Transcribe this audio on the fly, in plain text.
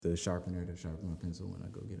The sharpener to sharpen my pencil when I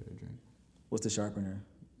go get a drink. What's the sharpener?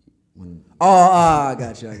 When I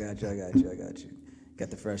got you. Got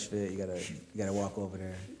the fresh fit. You gotta walk over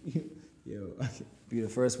there. yo, Be the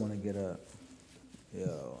first one to get up.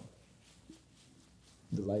 Yo,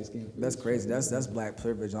 the light skin. that's crazy. That's black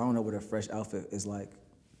privilege. I don't know what a fresh outfit is like.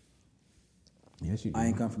 Yes, you do. I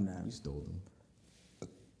ain't come from that. You stole them.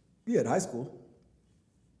 Yeah, at high school.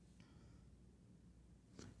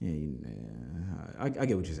 I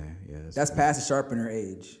get what you're saying. Yeah, That's past the sharpener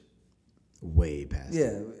age. way past. Yeah,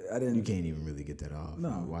 it. I didn't. You can't even really get that off. No.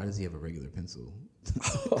 Why does he have a regular pencil?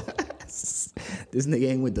 This nigga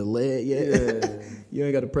ain't with the lead yet. Yeah. You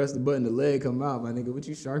ain't got to press the button. The lead come out, my nigga. What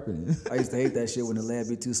you sharpening? I used to hate that shit when the lead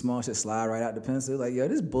be too small. Shit slide right out the pencil. Like, yo,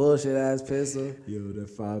 this bullshit ass pencil. Yo, that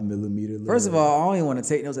 5mm lead. First of all, I don't even want to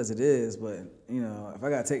take notes as it is, but you know, if I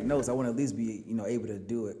gotta take notes, I want to at least be, you know, able to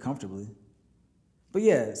do it comfortably. But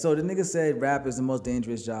yeah, so the nigga said rap is the most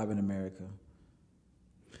dangerous job in America.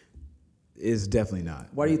 It's definitely not.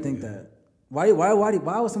 Why do you think that? Why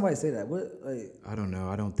would somebody say that? What, like, I don't know.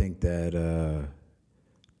 I don't think that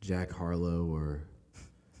Jack Harlow or,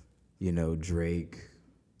 you know, Drake.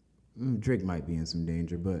 Drake might be in some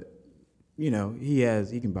danger, but you know, he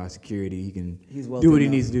can buy security. He can He's do wealthy what he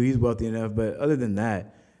enough. needs to do. He's wealthy enough. But other than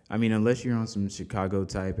that, I mean, unless you're on some Chicago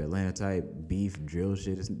type, Atlanta type beef drill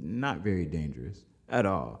shit, it's not very dangerous at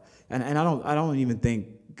all. And I don't even think.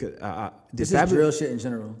 this is drill shit in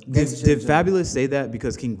general. Gangsta shit in Did general. Fabulous say that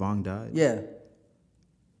because King Von died? Yeah.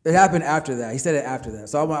 It happened after that. He said it after that.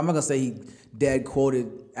 So I'm not gonna say he dead quoted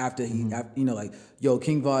after he, after, you know, like, yo,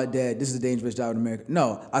 King Von dead. This is a dangerous job in America.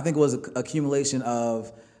 No, I think it was an accumulation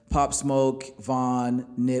of Pop Smoke, Von,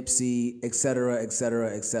 Nipsey, et cetera, et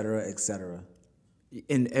cetera, et cetera, et cetera.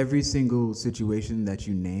 In every single situation that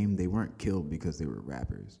you named, they weren't killed because they were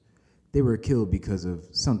rappers. They were killed because of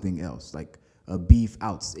something else, like a beef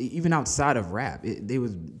even outside of rap.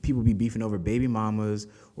 People be beefing over baby mamas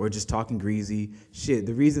or just talking greasy shit.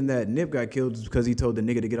 The reason that Nip got killed is because he told the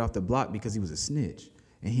nigga to get off the block because he was a snitch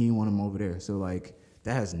and he didn't want him over there. So like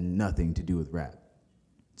that has nothing to do with rap.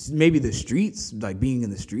 Maybe the streets, like being in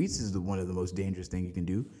the streets, is one of the most dangerous thing you can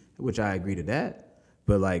do, which I agree to that.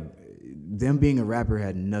 But like them being a rapper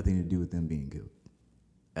had nothing to do with them being killed.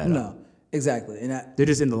 No, exactly. And They're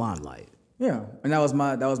just in the limelight. yeah, and that was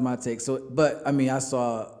my take. So, but I mean, I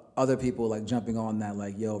saw other people like jumping on that,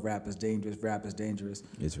 like, yo, rap is dangerous. Rap is dangerous.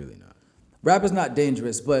 It's really not. Rap is not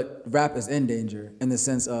dangerous, but rap is in danger in the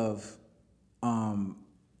sense of,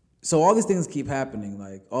 so all these things keep happening,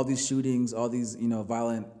 like all these shootings, all these, you know,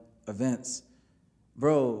 violent events,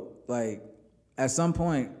 bro. Like at some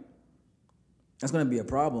point, that's gonna be a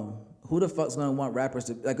problem. Who the fuck's gonna want rappers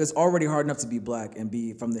to, like? It's already hard enough to be black and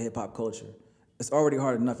be from the hip hop culture. It's already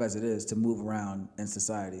hard enough as it is to move around in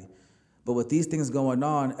society. But with these things going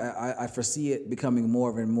on, I foresee it becoming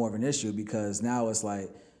more and more of an issue because now it's like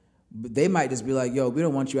they might just be like, "Yo, we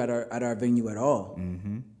don't want you at our venue at all."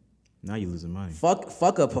 Mm-hmm. Now you're losing money.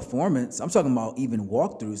 Fuck a performance. I'm talking about even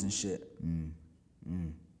walkthroughs and shit.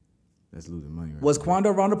 That's losing money. Right Was there. Quando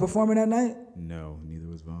Rondo performing that night? No, neither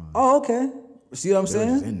was Vaughn. Oh, okay. See what I'm They were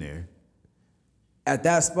just saying? in there. At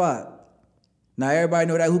that spot. Now everybody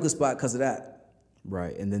know that hookah spot because of that.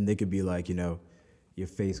 Right, and then they could be like, you know, your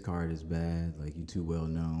face card is bad, like you too well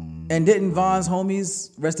known. And didn't Vaughn's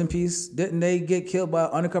homies, rest in peace, didn't they get killed by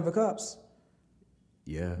undercover cops?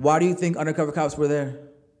 Yeah, Why do you think undercover cops were there?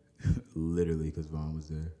 literally because Vaughn was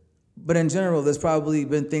there. But in general, there's probably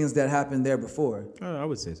been things that happened there before. I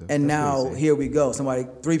would say so. And That's now pretty safe. here we go.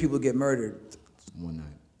 3 people get murdered One night.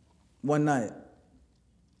 one night.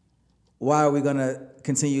 Why are we gonna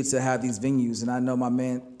continue to have these venues? And I know my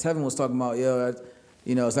man Tevin was talking about, yo,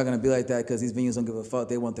 you know, it's not gonna be like that because these venues don't give a fuck.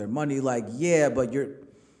 They want their money. Like, yeah, but you're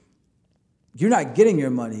not getting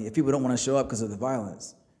your money if people don't want to show up because of the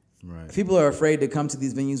violence. Right. If people are afraid to come to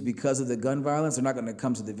these venues because of the gun violence, they're not gonna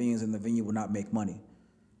come to the venues, and the venue will not make money.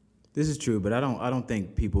 This is true, but I don't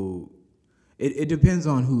think people. It depends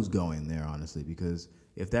on who's going there, honestly, because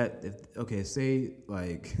if say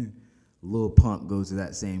like Lil Pump goes to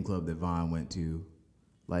that same club that Vaughn went to,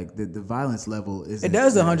 like the violence level is. It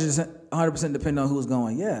does 100% depend on who's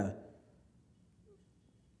going, yeah.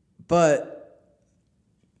 But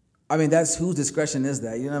I mean, that's whose discretion is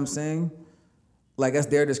that? You know what I'm saying? Like that's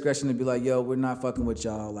their discretion to be like, yo, we're not fucking with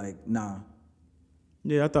y'all. Like, nah.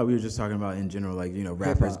 Yeah, I thought we were just talking about in general, like, you know,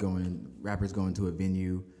 rappers Hip-hop. going to a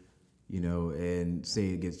venue, you know, and say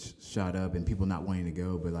it gets shot up and people not wanting to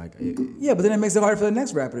go, but like, Yeah, but then it makes it harder for the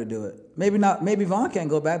next rapper to do it. Maybe not. Maybe Vaughn can't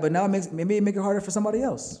go back, but now maybe it make it harder for somebody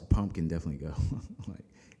else. Pump can definitely go. Like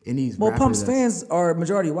any Well, rapper Pump's that's- fans are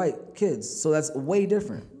majority white kids, so that's way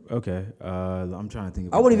different. Okay. I'm trying to think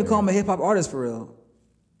of I wouldn't even call him a hip hop artist for real.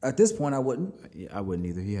 At this point, I wouldn't. Yeah, I wouldn't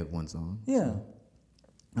either. He had one song. Yeah.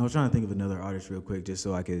 I was trying to think of another artist real quick just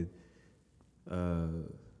so I could.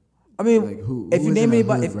 I mean, Like, who if you isn't name a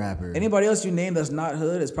anybody, hood if rapper? anybody else you name that's not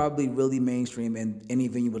hood is probably really mainstream, and any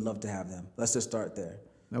venue would love to have them. Let's just start there.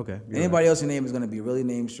 Okay. you're Anybody else you name is going to be really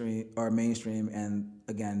mainstream, and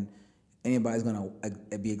again, anybody's going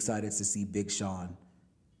to be excited to see Big Sean.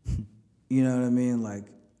 You know what I mean? Like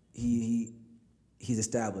he's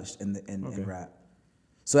established in rap,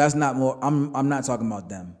 so that's not more. I'm not talking about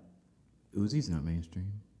them. right. Uzi's not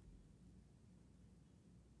mainstream.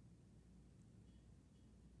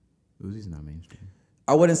 Uzi's not mainstream.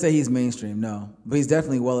 I wouldn't say he's mainstream, no, but he's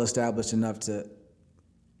definitely well established enough to.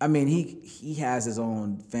 I mean, he has his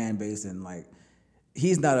own fan base, and like,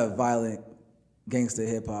 he's not a violent gangster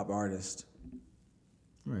hip hop artist.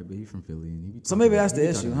 Right, but he's from Philly, and he be So maybe talking- that's he the be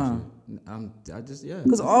issue, talking huh? shit. Yeah.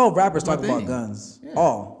 Because all rappers That's talk my about thing. guns. Yeah.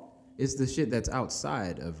 All. It's the shit that's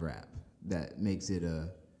outside of rap that makes it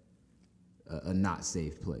a not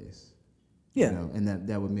safe place. Yeah. You know, and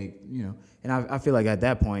that would make, and I feel like at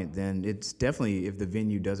that point, then it's definitely, if the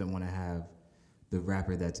venue doesn't want to have the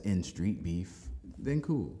rapper that's in street beef, then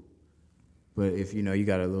cool. But if, you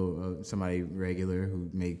got a little, somebody regular who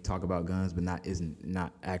may talk about guns, but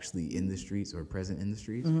not actually in the streets or present in the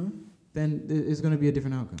streets, then it's going to be a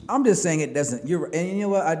different outcome. I'm just saying it doesn't. And you know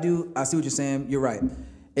what? I see what you're saying. You're right.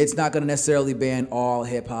 It's not going to necessarily ban all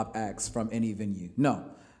hip hop acts from any venue. No.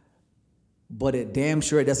 But it damn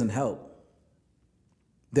sure it doesn't help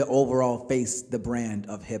the overall face, the brand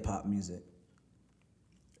of hip hop music.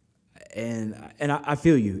 And I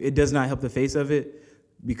feel you. It does not help the face of it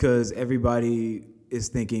because everybody is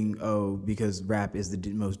thinking, oh, because rap is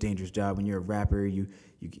the most dangerous job. When you're a rapper, you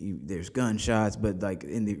there's gunshots, but like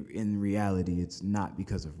in reality, it's not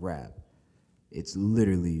because of rap. It's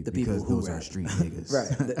literally because those are street niggas.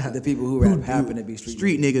 Right. The people who rap happen to be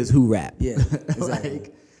street niggas who rap. Yeah,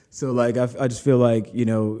 exactly. So like I just feel like,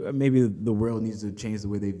 maybe the world needs to change the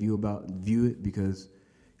way they view it because,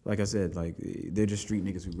 like I said, like they're just street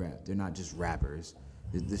niggas who rap. They're not just rappers.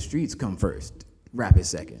 The streets come first, rap is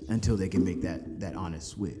second, until they can make that honest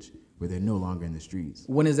switch where they're no longer in the streets.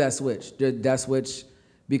 When is that switch? Did that switch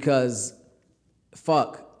because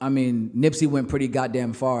Nipsey went pretty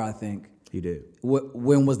goddamn far, I think. He did.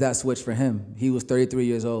 When was that switch for him? He was 33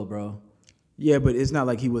 years old, bro. Yeah, but it's not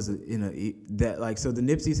like he was so the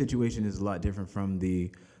Nipsey situation is a lot different from the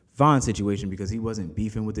Von situation because he wasn't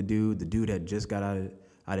beefing with the dude. The dude had just got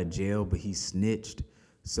out of jail, but he snitched.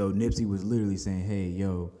 So Nipsey was literally saying, hey,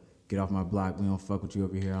 yo, get off my block. We don't fuck with you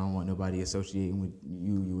over here. I don't want nobody associating with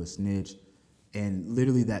you. You a snitch. And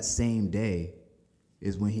literally that same day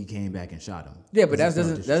is when he came back and shot him. Yeah, but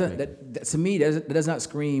that to me, that does not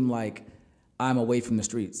scream like I'm away from the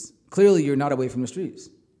streets. Clearly, you're not away from the streets.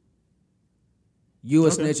 You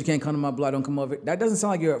a snitch, you can't come to my block, don't come over. That doesn't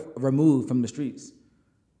sound like you're removed from the streets.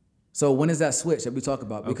 So when is that switch that we talk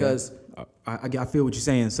about? Because I feel what you're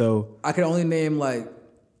saying. So I can only name like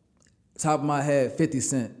top of my head 50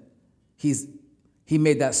 Cent. He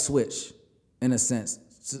made that switch in a sense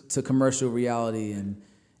to commercial reality and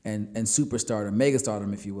superstardom,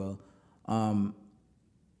 megastardom, if you will.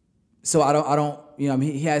 So I don't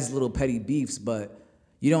he has little petty beefs, but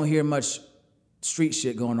you don't hear much street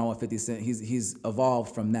shit going on with 50 Cent. He's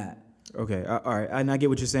evolved from that. Okay, all right, and I get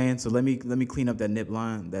what you're saying. So let me clean up that Nip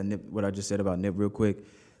line, what I just said about Nip real quick.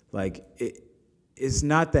 Like it's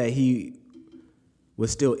not that he was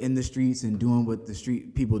still in the streets and doing what the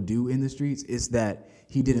street people do in the streets. It's that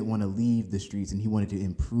he didn't want to leave the streets and he wanted to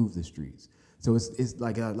improve the streets. So it's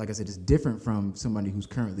like I said, it's different from somebody who's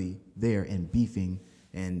currently there and beefing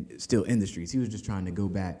and still in the streets. He was just trying to go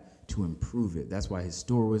back to improve it. That's why his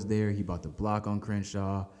store was there. He bought the block on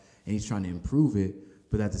Crenshaw, and he's trying to improve it.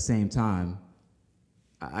 But at the same time,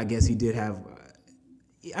 I guess he did have.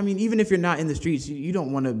 I mean, even if you're not in the streets, you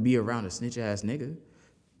don't want to be around a snitch ass nigga.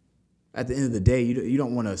 At the end of the day, you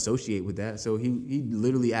don't want to associate with that. So he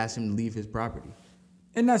literally asked him to leave his property.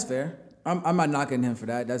 And that's fair. I'm not knocking him for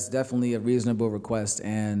that. That's definitely a reasonable request.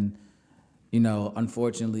 And,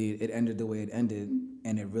 unfortunately, it ended the way it ended,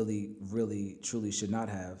 and it really, really, truly should not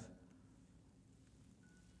have.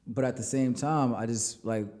 But at the same time, I just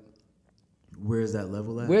like. Where's that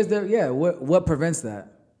level at? Where's there? Yeah. What prevents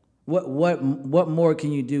that? What more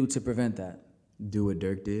can you do to prevent that? Do what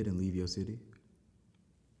Dirk did and leave your city.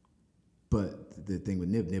 But the thing with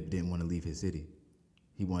Nip didn't want to leave his city.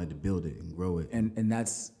 He wanted to build it and grow it. And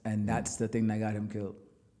that's the thing that got him killed.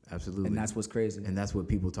 Absolutely. And that's what's crazy. And that's what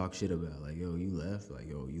people talk shit about. Like, yo, you left. Like,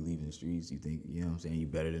 yo, you leaving the streets. You think, you know what I'm saying? You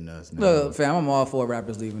better than us. Now. Look, fam, I'm all for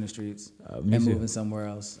rappers leaving the streets Me and too. moving somewhere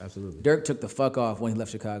else. Absolutely. Dirk took the fuck off when he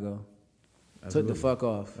left Chicago. Took the fuck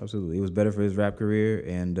off. Absolutely. It was better for his rap career,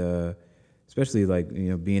 and especially like, you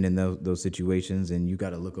know, being in those situations, and you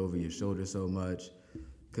got to look over your shoulder so much,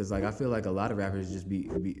 because like I feel like a lot of rappers just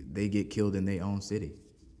they get killed in their own city.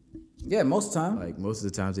 Yeah, most of the time. Like most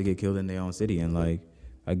of the times they get killed in their own city, and like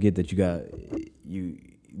I get that you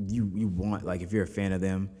want, like, if you're a fan of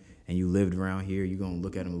them and you lived around here, you're gonna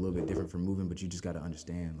look at them a little bit different from moving, but you just got to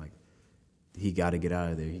understand, like, he got to get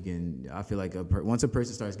out of there. I feel like once a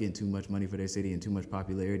person starts getting too much money for their city and too much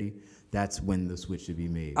popularity, that's when the switch should be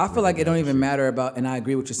made. I feel like it don't even matter about, and I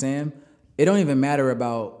agree with what you're saying, it don't even matter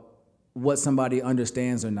about what somebody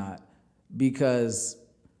understands or not, because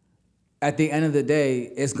at the end of the day,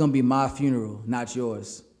 it's gonna be my funeral, not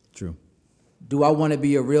yours. True. Do I want to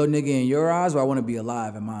be a real nigga in your eyes, or I want to be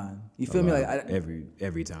alive in mine? You feel me? Like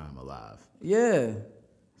every time alive. Yeah.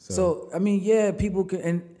 So I mean, yeah, people can,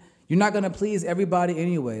 and you're not gonna please everybody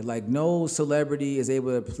anyway. Like, no celebrity is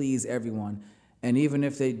able to please everyone, and even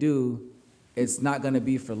if they do, it's not gonna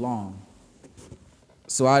be for long.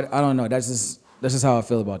 So I don't know. That's just how I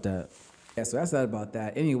feel about that. Yeah. So that's that about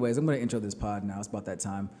that. Anyways, I'm gonna intro this pod now. It's about that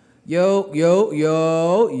time. Yo,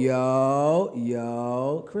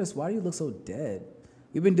 Chris, why do you look so dead?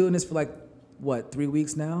 We've been doing this for like, what, 3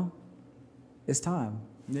 weeks now? It's time.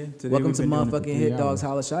 Yeah. Welcome to motherfucking Hit Dogs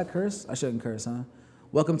Holler. Should I curse? I shouldn't curse, huh?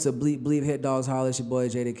 Welcome to Bleep Hit Dogs Holler. It's your boy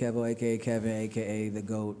Jada Kevo, aka Kevin, aka the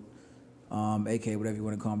GOAT, aka whatever you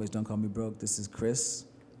want to call me. Just don't call me broke. This is Chris.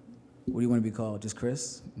 What do you want to be called? Just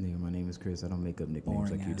Chris? Nigga, my name is Chris. I don't make up nicknames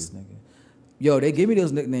Boring like you do. ass nigga. Yo, they gave me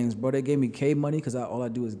those nicknames, bro. They gave me K Money because all I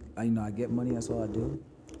do is, I get money. That's all I do.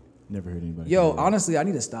 Never heard anybody. Yo, honestly, I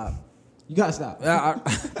need to stop. You gotta stop.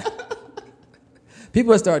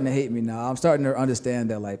 People are starting to hate me now. I'm starting to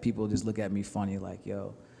understand that, like, people just look at me funny, like,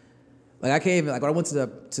 yo. Like, I can't even, like, when I went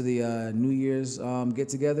to the New Year's get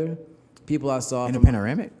together, people I saw In a from,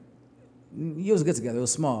 panoramic? it was a get together. It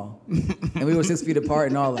was small, and we were 6 feet apart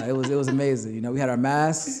and all that. It was amazing. You know, we had our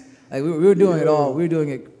masks. Like, we were doing it all. We were doing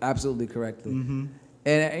it absolutely correctly. Mm-hmm.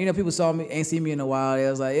 And you know, people saw me, ain't seen me in a while. They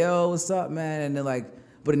was like, "Yo, what's up, man?" And they're like,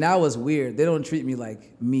 but now it's weird. They don't treat me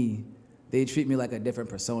like me. They treat me like a different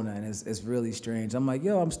persona, and it's really strange. I'm like,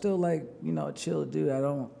 yo, I'm still like, you know, a chill dude. I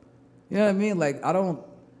don't, you know what I mean? Like, I don't.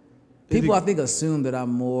 People, I think, assume that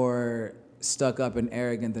I'm more stuck up and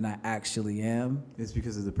arrogant than I actually am. It's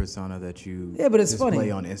because of the persona that you but it's display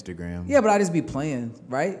funny on Instagram. Yeah, but I just be playing,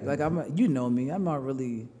 right? Like, you know me. I'm not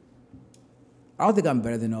really. I don't think I'm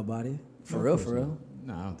better than nobody. For real.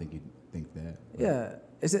 No, I don't think you think that. Yeah.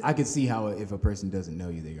 I could see how if a person doesn't know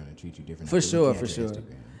you, they're gonna treat you differently. For sure.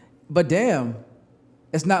 But damn,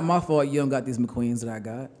 it's not my fault you don't got these McQueens that I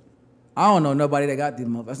got. I don't know nobody that got these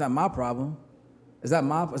motherfuckers. That's not my problem. Is that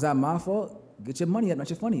my fault? Get your money up, not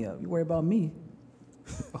your funny up. You worry about me.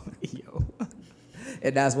 Yo.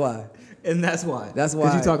 And that's why. That's why. That's why.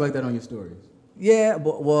 Because you talk like that on your stories. Yeah,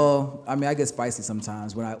 but, well, I mean, I get spicy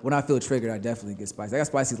sometimes. When I feel triggered, I definitely get spicy. I got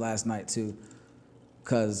spicy last night too,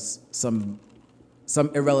 because some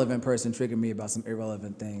irrelevant person triggered me about some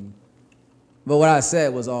irrelevant thing. But what I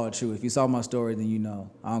said was all true. If you saw my story, then you know.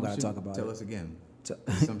 I don't gotta talk about it. Tell us again.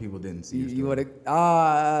 Some people didn't see your story. You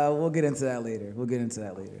wanna? We'll get into that later.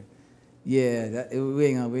 Yeah, we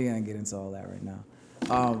ain't gonna get into all that right now.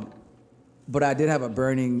 But I did have a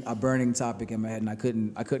burning topic in my head, and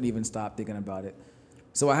I couldn't even stop thinking about it.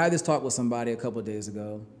 So I had this talk with somebody a couple of days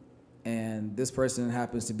ago, and this person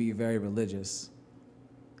happens to be very religious,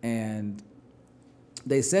 and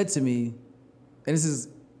they said to me, and this is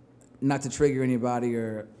not to trigger anybody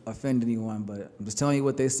or offend anyone, but I'm just telling you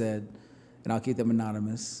what they said, and I'll keep them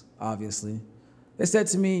anonymous, obviously. They said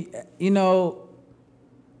to me, you know,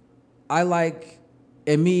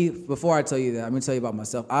 before I tell you that, I'm gonna tell you about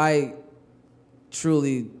myself. I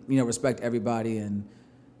truly, respect everybody, and,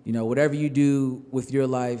 whatever you do with your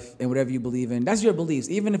life and whatever you believe in, that's your beliefs.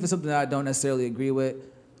 Even if it's something that I don't necessarily agree with,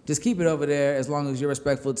 just keep it over there. As long as you're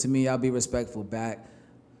respectful to me, I'll be respectful back.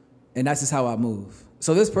 And that's just how I move.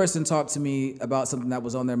 So this person talked to me about something that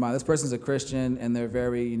was on their mind. This person's a Christian, and they're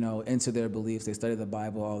very, into their beliefs. They study the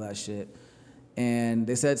Bible, all that shit. And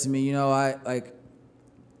they said to me, I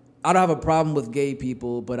don't have a problem with gay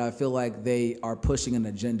people, but I feel like they are pushing an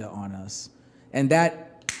agenda on us. And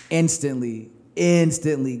that instantly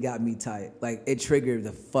got me tight. Like, it triggered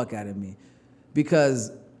the fuck out of me.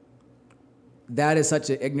 Because that is such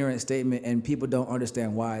an ignorant statement, and people don't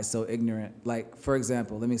understand why it's so ignorant. Like, for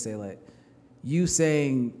example, let me say, like, you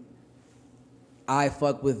saying, I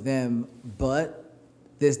fuck with them, but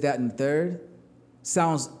this, that, and the third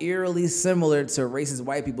sounds eerily similar to racist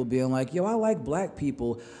white people being like, yo, I like black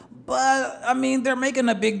people. But I mean, they're making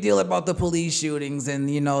a big deal about the police shootings and,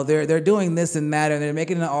 you know, they're doing this and that and they're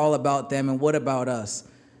making it all about them and what about us?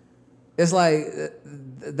 It's like,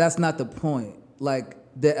 that's not the point. Like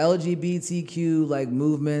the LGBTQ like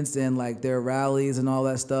movements and like their rallies and all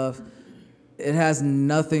that stuff, it has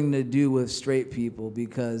nothing to do with straight people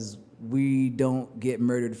because we don't get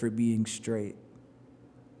murdered for being straight.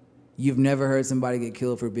 You've never heard somebody get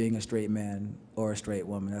killed for being a straight man or a straight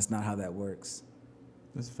woman. That's not how that works.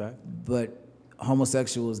 That's a fact. But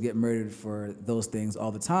homosexuals get murdered for those things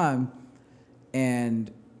all the time,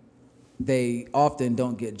 and they often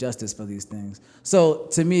don't get justice for these things. So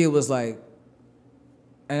to me, it was like,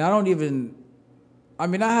 and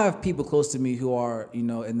I have people close to me who are, you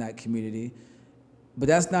know, in that community, but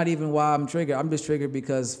that's not even why I'm triggered. I'm just triggered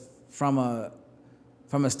because from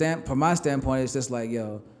my standpoint, it's just like,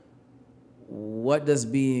 yo, what does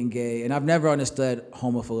being gay, and I've never understood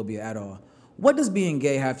homophobia at all. What does being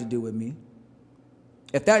gay have to do with me?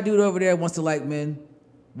 If that dude over there wants to like men,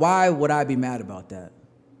 why would I be mad about that?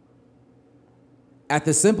 At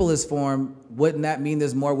the simplest form, wouldn't that mean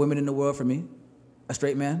there's more women in the world for me? A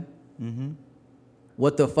straight man? Mm-hmm.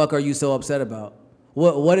 What the fuck are you so upset about?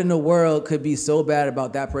 What in the world could be so bad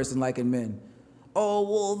about that person liking men?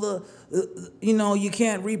 Oh, well, you know, you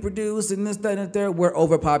can't reproduce and this, that, and the third. We're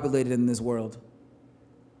overpopulated in this world.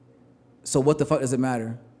 So what the fuck does it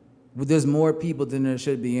matter? There's more people than there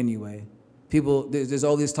should be anyway. People, there's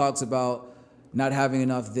all these talks about not having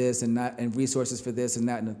enough this and that and resources for this and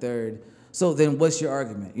that and the third. So then what's your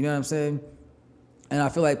argument? You know what I'm saying? And I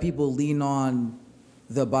feel like people lean on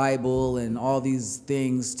the Bible and all these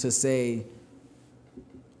things to say,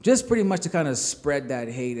 just pretty much to kind of spread that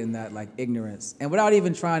hate and that like ignorance, and without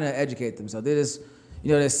even trying to educate themselves. They just,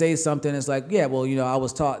 you know, they say something. It's like, yeah, well, you know, I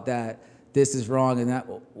was taught that this is wrong, and that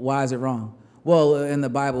why is it wrong? Well, in the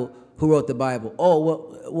Bible, who wrote the Bible?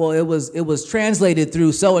 Oh, well, it was translated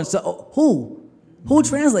through so and so. Who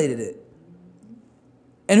translated it?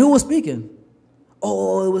 And who was speaking?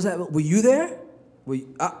 Oh, it was that. Were you there? You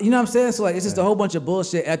know what I'm saying? So like, it's just a whole bunch of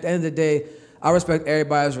bullshit. At the end of the day, I respect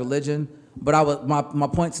everybody's religion. But my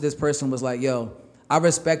point to this person was like, yo, I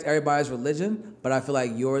respect everybody's religion, but I feel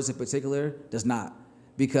like yours in particular does not.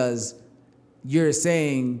 Because you're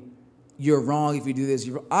saying you're wrong if you do this.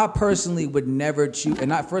 I personally would never choose,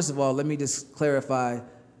 and first of all, let me just clarify,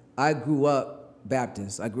 I grew up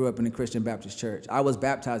Baptist. I grew up in a Christian Baptist church. I was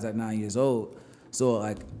baptized at 9 years old. So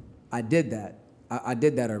like, I did that. I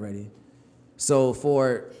did that already. So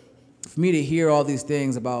for me to hear all these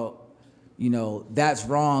things about, you know, that's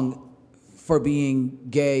wrong for being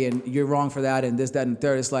gay and you're wrong for that and this, that, and the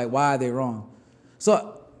third. It's like, why are they wrong?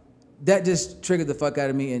 So that just triggered the fuck out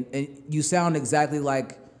of me. And you sound exactly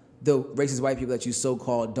like the racist white people that you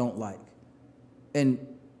so-called don't like. And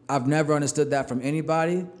I've never understood that from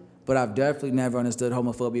anybody, but I've definitely never understood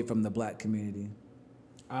homophobia from the black community.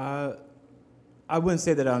 I wouldn't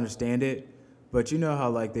say that I understand it, but you know how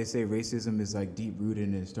like they say racism is like deep rooted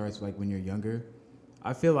and it starts like when you're younger.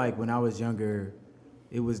 I feel like when I was younger,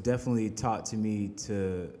 it was definitely taught to me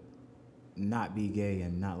to not be gay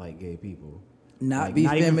and not like gay people. Not be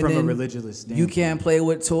feminine. Not even from a religious standpoint. You can't play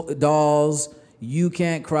with dolls. You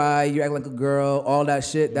can't cry. You act like a girl. All that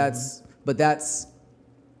shit. Mm-hmm.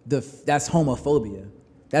 That's homophobia.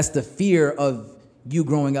 That's the fear of you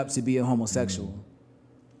growing up to be a homosexual. Mm-hmm.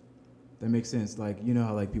 That makes sense. Like, you know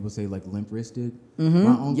how like people say like limp-wristed?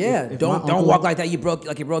 Mm-hmm. Don't walk like that. You broke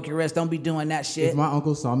your wrist. Don't be doing that shit. If my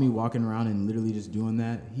uncle saw me walking around and literally just doing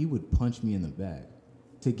that, he would punch me in the back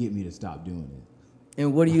to get me to stop doing it.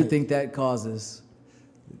 And what do you think that causes?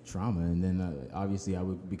 Trauma, and then obviously I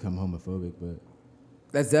would become homophobic. But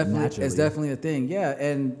that's definitely a thing. Yeah,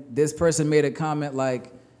 and this person made a comment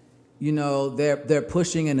like, you know, they're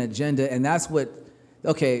pushing an agenda, and that's what.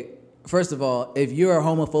 Okay. First of all, if you're a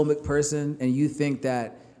homophobic person and you think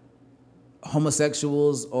that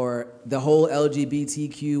homosexuals or the whole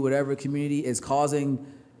LGBTQ whatever community is causing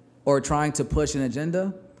or trying to push an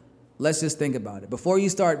agenda, let's just think about it. Before you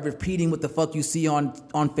start repeating what the fuck you see on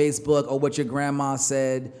Facebook or what your grandma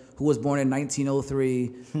said, who was born in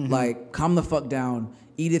 1903, like, calm the fuck down.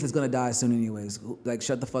 Edith is gonna die soon anyways. Like,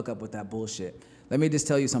 shut the fuck up with that bullshit. Let me just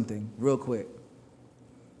tell you something real quick.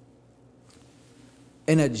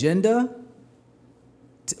 An agenda,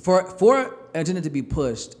 for an agenda to be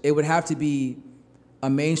pushed, it would have to be a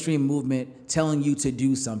mainstream movement telling you to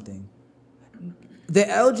do something. The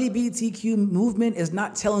LGBTQ movement is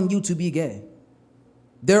not telling you to be gay.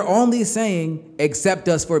 They're only saying, accept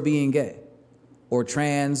us for being gay, or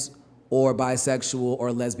trans, or bisexual,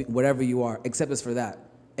 or lesbian, whatever you are, accept us for that.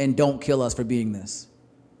 and don't kill us for being this.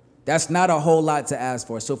 That's not a whole lot to ask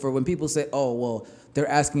for. So for when people say, oh, well, they're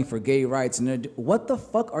asking for gay rights, and what the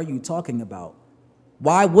fuck are you talking about?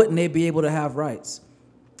 Why wouldn't they be able to have rights?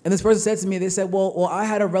 And this person said to me, they said, well, I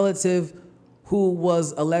had a relative who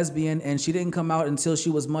was a lesbian and she didn't come out until she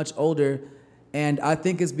was much older. And I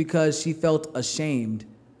think it's because she felt ashamed.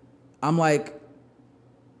 I'm like,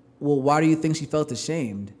 well, why do you think she felt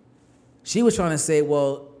ashamed? She was trying to say,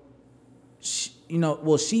 well,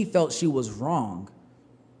 she felt she was wrong.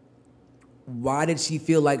 Why did she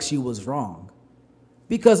feel like she was wrong?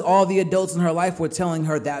 Because all the adults in her life were telling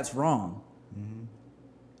her that's wrong. Mm-hmm.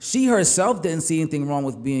 She herself didn't see anything wrong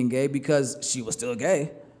with being gay because she was still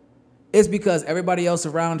gay. It's because everybody else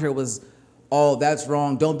around her was, oh, that's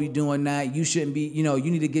wrong. Don't be doing that. You shouldn't be, you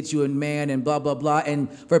need to get you a man and blah, blah, blah.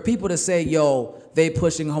 And for people to say, yo, they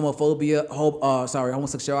pushing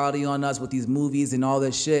homosexuality on us with these movies and all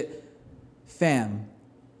this shit. Fam,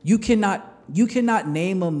 you cannot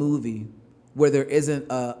name a movie where there isn't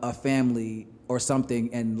a family or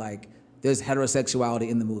something and like there's heterosexuality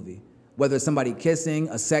in the movie. Whether it's somebody kissing,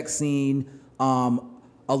 a sex scene, a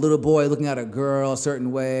little boy looking at a girl a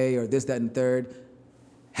certain way, or this, that, and third.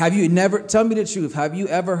 Have you never, tell me the truth, have you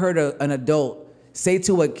ever heard an adult say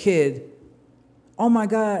to a kid, oh my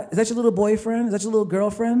God, is that your little boyfriend? Is that your little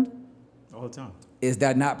girlfriend? All the time. Is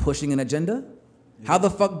that not pushing an agenda? Yeah. How the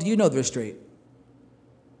fuck do you know they're straight?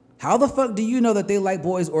 How the fuck do you know that they like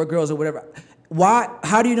boys or girls or whatever? Why?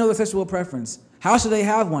 How do you know their sexual preference? How should they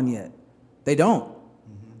have one yet? They don't.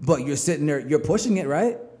 Mm-hmm. But you're sitting there, you're pushing it,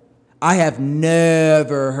 right? I have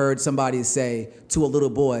never heard somebody say to a little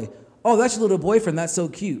boy, oh, that's your little boyfriend, that's so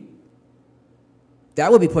cute.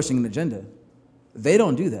 That would be pushing an agenda. They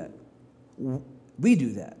don't do that. We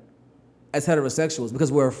do that as heterosexuals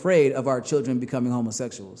because we're afraid of our children becoming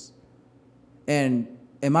homosexuals. And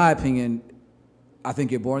in my opinion, I think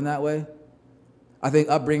you're born that way. I think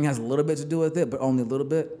upbringing has a little bit to do with it, but only a little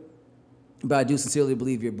bit. But I do sincerely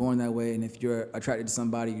believe you're born that way, and if you're attracted to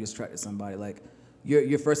somebody, you're just attracted to somebody. Like,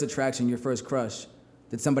 your first attraction, your first crush,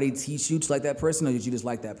 did somebody teach you to like that person, or did you just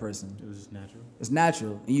like that person? It was just natural. It's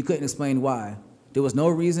natural, and you couldn't explain why. There was no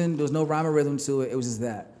reason, there was no rhyme or rhythm to it, it was just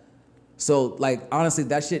that. So, like, honestly,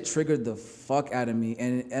 that shit triggered the fuck out of me,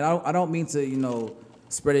 and I don't mean to,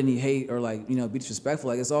 spread any hate or, like, be disrespectful.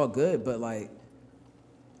 Like, it's all good, but, like,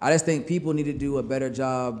 I just think people need to do a better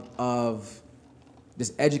job of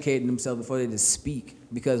just educating themselves before they just speak,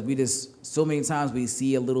 because so many times we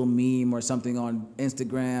see a little meme or something on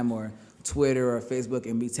Instagram or Twitter or Facebook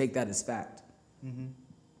and we take that as fact. Mm-hmm.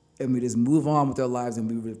 And we just move on with our lives and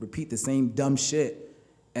we repeat the same dumb shit.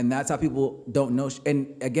 And that's how people don't know.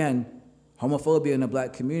 And again, homophobia in the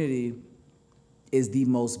black community is the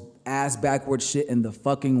most ass backward shit in the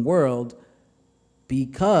fucking world,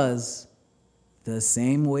 because the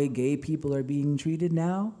same way gay people are being treated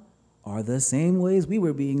now are the same ways we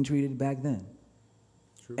were being treated back then.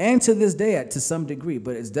 True. And to this day, to some degree,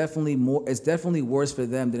 but it's definitely worse for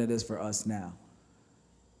them than it is for us now.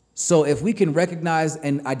 So if we can recognize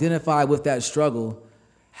and identify with that struggle,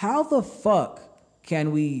 how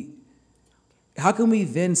can we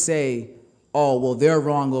then say, oh, well, they're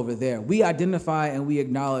wrong over there? We identify and we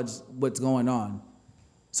acknowledge what's going on.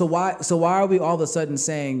 So why are we all of a sudden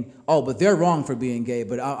saying, oh, but they're wrong for being gay,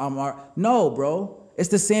 but no, bro. It's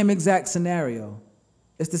the same exact scenario.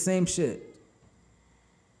 It's the same shit.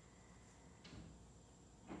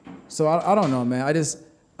 So I don't know, man. I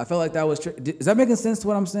felt like that was is that making sense to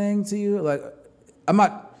what I'm saying to you? Like, I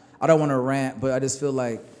don't want to rant, but I just feel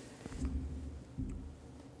like,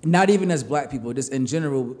 not even as black people, just in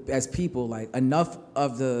general as people, like, enough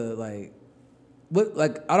of the,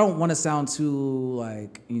 I don't want to sound too,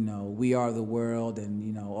 like, we are the world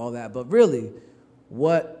and, all that, but really,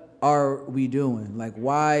 what are we doing? Like,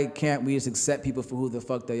 why can't we just accept people for who the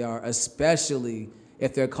fuck they are, especially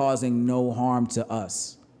if they're causing no harm to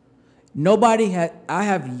us? I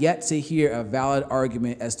have yet to hear a valid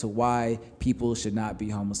argument as to why people should not be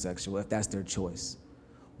homosexual if that's their choice.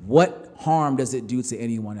 What harm does it do to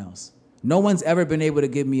anyone else? No one's ever been able to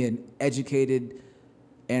give me an educated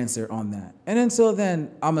answer on that. And until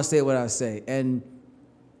then, I'm gonna say what I say. And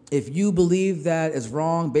if you believe that is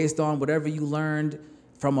wrong based on whatever you learned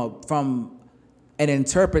from an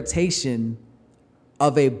interpretation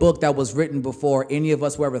of a book that was written before any of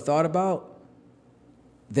us were ever thought about,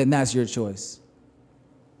 then that's your choice.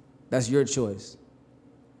 That's your choice.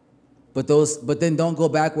 But then don't go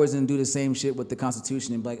backwards and do the same shit with the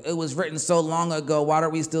Constitution and be like, it was written so long ago, why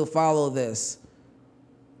don't we still follow this?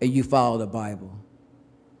 And you follow the Bible.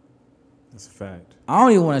 That's a fact. I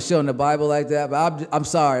don't even want to show in the Bible like that, but I'm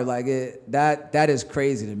sorry, like that is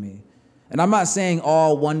crazy to me. And I'm not saying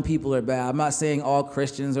all one people are bad. I'm not saying all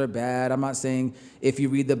Christians are bad. I'm not saying if you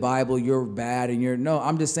read the Bible, you're bad and you're, no,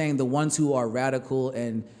 I'm just saying the ones who are radical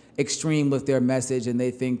and extreme with their message and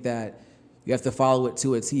they think that you have to follow it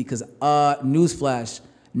to a T. Because, newsflash,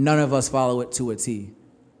 none of us follow it to a T.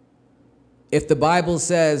 If the Bible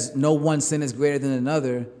says no one sin is greater than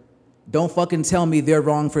another, don't fucking tell me they're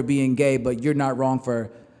wrong for being gay, but you're not wrong for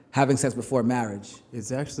having sex before marriage.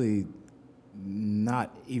 It's actually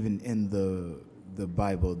not even in the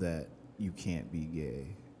Bible that you can't be gay.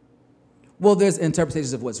 Well, there's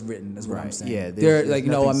interpretations of what's written, is what I'm saying. Yeah, they're like,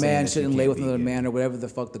 you know, a nothing saying man that you shouldn't lay can't with be another gay. man or whatever the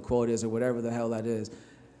fuck the quote is or whatever the hell that is.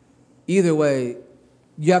 Either way,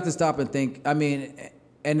 you have to stop and think. I mean,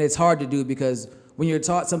 and it's hard to do because when you're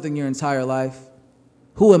taught something your entire life,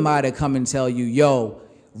 who am I to come and tell you, yo,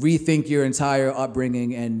 rethink your entire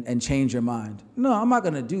upbringing and change your mind? No, I'm not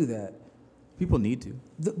going to do that. People need to.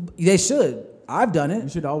 They should. I've done You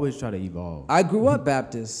it. should always try to evolve. I grew up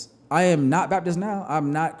Baptist. I am not Baptist now.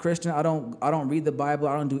 I'm not Christian. I don't read the Bible.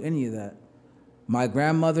 I don't do any of that. My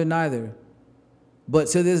grandmother neither. But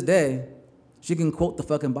to this day, she can quote the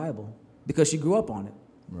fucking Bible because she grew up on it.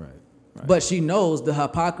 Right. But she knows the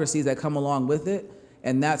hypocrisies that come along with it,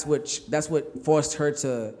 and that's what forced her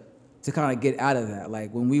to kind of get out of that.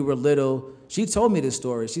 Like when we were little, she told me this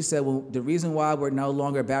story. She said, well, the reason why we're no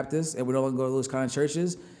longer Baptists and we don't go to those kind of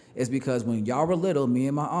churches is because when y'all were little, me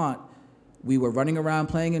and my aunt, we were running around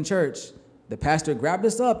playing in church. The pastor grabbed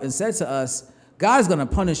us up and said to us, God's going to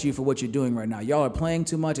punish you for what you're doing right now. Y'all are playing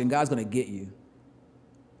too much and God's going to get you.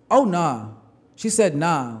 Oh, nah. She said,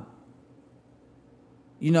 nah.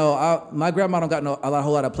 You know, my grandma don't got a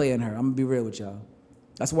whole lot of play in her. I'm going to be real with y'all.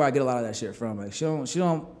 That's where I get a lot of that shit from. Like, she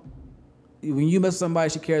don't, when you miss somebody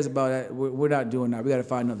she cares about, it, we're not doing that. We got to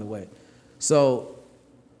find another way. So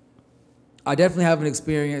I definitely have an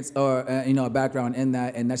experience or a background in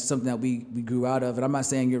that, and that's something that we grew out of. And I'm not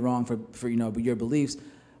saying you're wrong for your beliefs.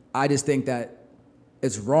 I just think that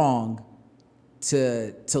it's wrong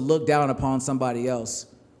to look down upon somebody else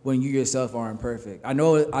when you yourself aren't perfect. I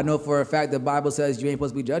know for a fact the Bible says you ain't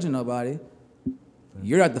supposed to be judging nobody.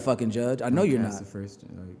 You're not the fucking judge. I know you're not.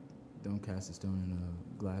 Don't cast a stone in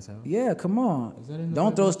a glass house. Yeah, come on. Is that in the Don't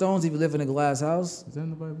Bible? throw stones if you live in a glass house. Is that in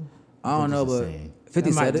the Bible? I don't know, but 50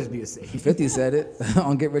 that might said just it. be a saying. 50 said it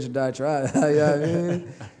on Get Rich or Die Try. You know what I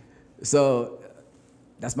mean? So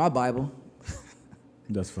that's my Bible.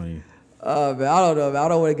 That's funny. Man, I don't know, man. I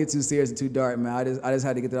don't want to get too serious and too dark, man. I just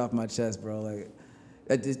had to get that off my chest, bro. Like,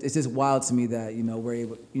 it's just wild to me that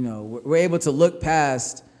we're able to look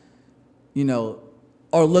past,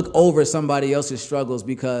 or look over somebody else's struggles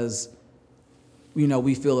because,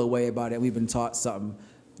 we feel a way about it. We've been taught something.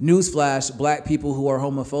 Newsflash, black people who are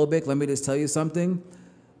homophobic, let me just tell you something.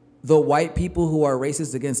 The white people who are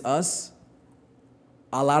racist against us,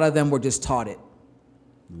 a lot of them were just taught it.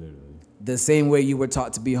 Literally. The same way you were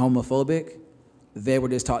taught to be homophobic, they were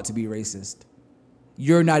just taught to be racist.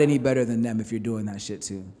 You're not any better than them if you're doing that shit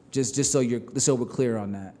too. Just so we're clear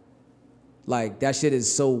on that. Like, that shit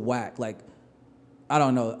is so whack. Like, I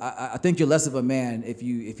don't know. I think you're less of a man if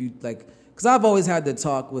you like, because I've always had to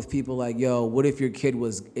talk with people like, yo, what if your kid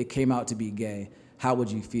came out to be gay? How would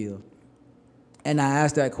you feel? And I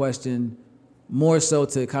asked that question more so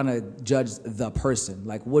to kind of judge the person.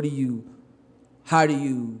 Like, how do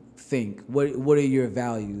you think? What are your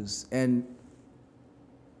values? And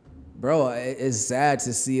bro, it's sad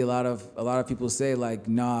to see a lot of people say like,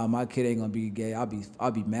 nah, my kid ain't gonna be gay. I'll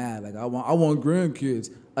be mad. Like, I want grandkids.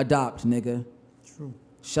 Adopt, nigga. True.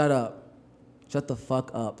 Shut up. Shut the fuck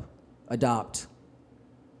up. Adopt.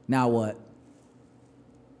 Now what?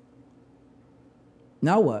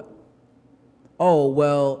 Now what? Oh,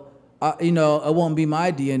 well, it won't be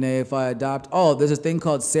my DNA if I adopt. Oh, there's a thing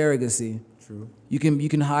called surrogacy. True. You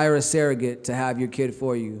can hire a surrogate to have your kid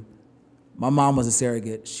for you. My mom was a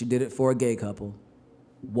surrogate. She did it for a gay couple.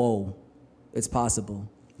 Whoa. It's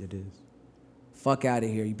possible. It is. Fuck out of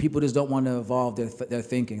here. People just don't want to evolve their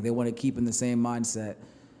thinking. They want to keep in the same mindset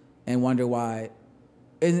and wonder why.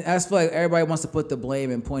 And I feel like everybody wants to put the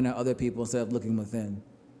blame and point at other people instead of looking within.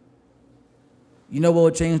 You know what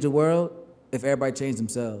would change the world? If everybody changed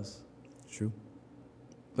themselves. True.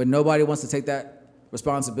 But nobody wants to take that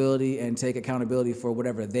responsibility and take accountability for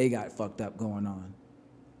whatever they got fucked up going on.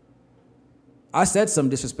 I said some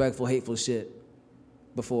disrespectful, hateful shit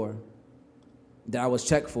before that I was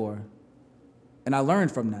checked for. And I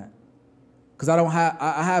learned from that. Because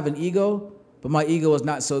I have an ego, but my ego is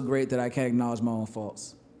not so great that I can't acknowledge my own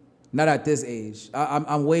faults. Not at this age.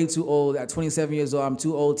 I'm way too old. At 27 years old, I'm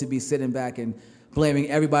too old to be sitting back and blaming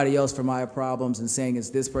everybody else for my problems and saying it's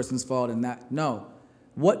this person's fault and that. No.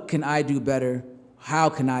 What can I do better? How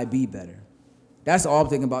can I be better? That's all I'm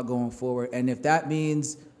thinking about going forward. And if that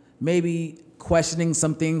means maybe questioning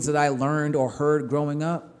some things that I learned or heard growing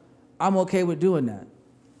up, I'm okay with doing that.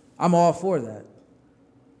 I'm all for that.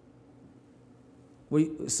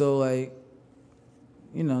 So, like,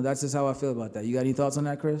 you know, that's just how I feel about that. You got any thoughts on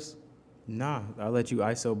that, Chris? Nah, I'll let you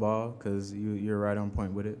ISO ball because you're right on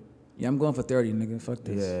point with it. Yeah, I'm going for 30, nigga. Fuck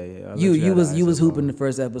this. Yeah. You was hooping the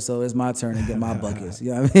first episode. It's my turn to get my buckets.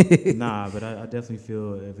 You know what I mean? Nah, but I definitely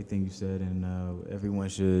feel everything you said, and everyone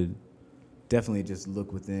should definitely just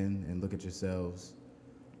look within and look at yourselves,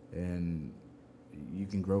 and you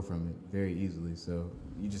can grow from it very easily. So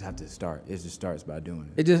you just have to start. It just starts by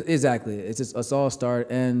doing it. Exactly. It's all start,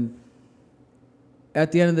 and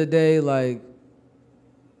at the end of the day, like,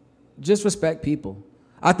 just respect people.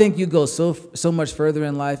 I think you go so much further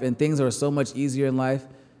in life, and things are so much easier in life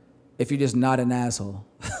if you're just not an asshole.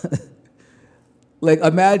 Like,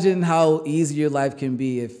 imagine how easy your life can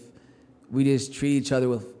be if we just treat each other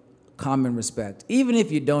with common respect, even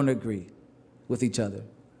if you don't agree with each other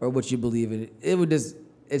or what you believe in.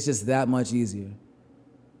 It's just that much easier.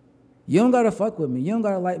 You don't gotta fuck with me. You don't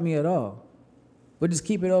gotta like me at all. But just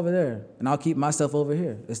keep it over there, and I'll keep myself over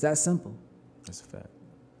here. It's that simple. That's a fact.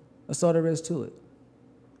 That's all there is to it.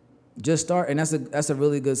 Just start, and that's a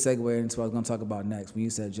really good segue into what I was going to talk about next when you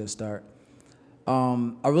said just start.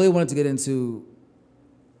 I really wanted to get into,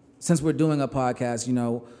 since we're doing a podcast, you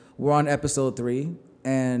know, we're on episode 3,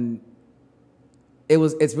 and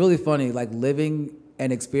it's really funny, like, living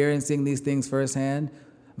and experiencing these things firsthand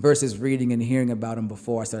versus reading and hearing about them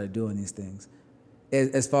before I started doing these things.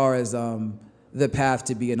 As far as the path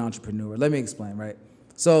to be an entrepreneur. Let me explain, right?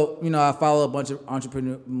 So, you know, I follow a bunch of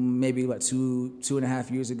entrepreneurs, maybe about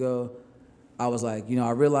 2.5 years ago. I was like, you know,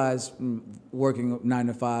 I realized working 9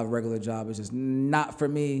 to 5 regular job is just not for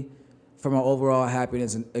me, for my overall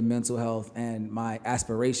happiness and mental health and my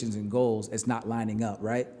aspirations and goals. It's not lining up,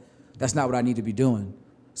 right? That's not what I need to be doing.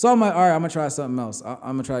 So I'm like, all right, I'm gonna try something else.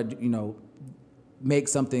 I'm gonna try, you know, make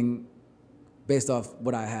something based off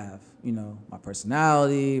what I have, you know, my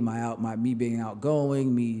personality, me being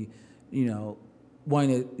outgoing, me, you know,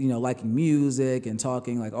 wanting to, you know, liking music and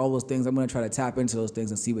talking, like all those things. I'm going to try to tap into those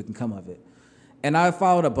things and see what can come of it. And I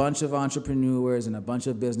followed a bunch of entrepreneurs and a bunch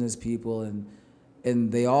of business people and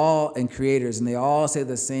creators, and they all say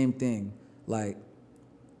the same thing. Like,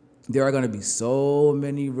 there are going to be so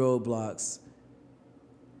many roadblocks,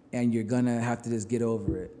 and you're going to have to just get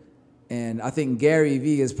over it. And I think Gary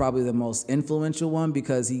Vee is probably the most influential one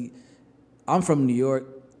because I'm from New York,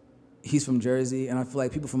 he's from Jersey, and I feel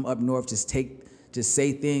like people from up north just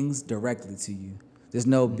say things directly to you. There's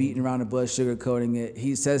no beating around the bush, sugarcoating it.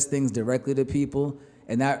 He says things directly to people,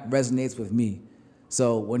 and that resonates with me.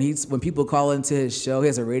 So when people call into his show, he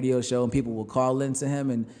has a radio show, and people will call into him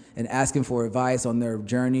and ask him for advice on their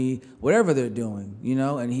journey, whatever they're doing, you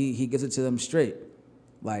know, and he gives it to them straight.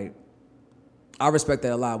 Like, I respect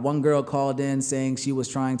that a lot. One girl called in saying she was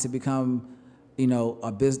trying to become, you know,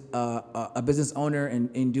 a business owner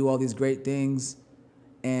and do all these great things.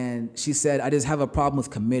 And she said, I just have a problem with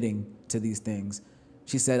committing to these things.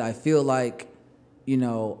 She said, I feel like, you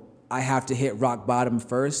know, I have to hit rock bottom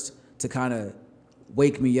first to kind of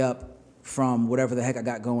wake me up from whatever the heck I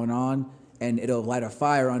got going on, and it'll light a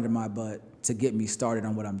fire under my butt to get me started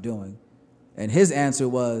on what I'm doing. And his answer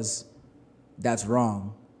was, that's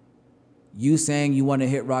wrong. You saying you want to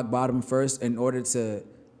hit rock bottom first in order to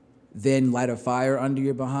then light a fire under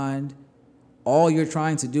your behind, all you're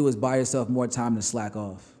trying to do is buy yourself more time to slack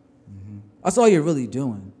off. Mm-hmm. That's all you're really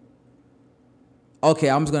doing. Okay,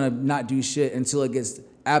 I'm just going to not do shit until it gets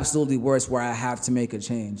absolutely worse where I have to make a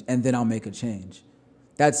change, and then I'll make a change.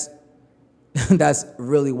 That's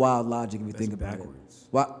really wild logic if you think about backwards.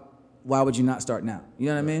 It. Why would you not start now? You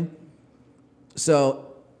know what I mean? So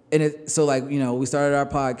like, you know, we started our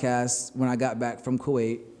podcast when I got back from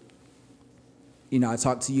Kuwait. You know, I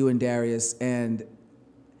talked to you and Darius, and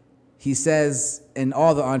he says, and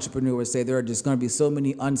all the entrepreneurs say, there are just going to be so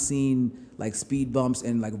many unseen, like, speed bumps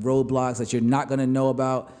and, like, roadblocks that you're not going to know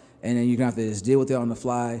about, and then you're going to have to just deal with it on the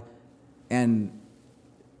fly. And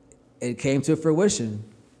it came to fruition.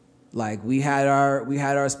 Like, we had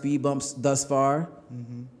our speed bumps thus far.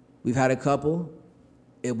 Mm-hmm. We've had a couple.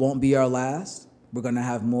 It won't be our last. We're going to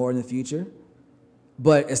have more in the future.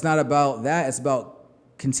 But it's not about that. It's about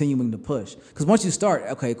continuing to push. Because once you start,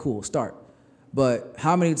 okay, cool, start. But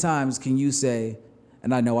how many times can you say,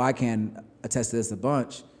 and I know I can attest to this a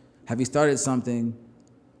bunch, have you started something,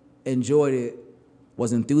 enjoyed it,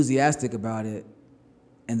 was enthusiastic about it,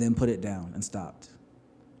 and then put it down and stopped?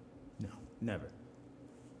 No, never.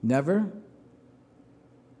 Never?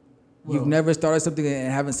 Well, you've never started something and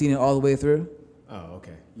haven't seen it all the way through? Oh,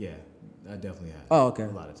 okay, yeah. I definitely have. Oh, okay. A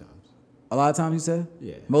lot of times. A lot of times, you said?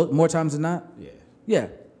 Yeah. More times than not? Yeah. Yeah.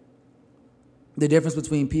 The difference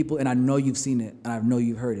between people, and I know you've seen it, and I know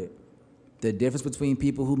you've heard it. The difference between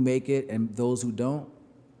people who make it and those who don't,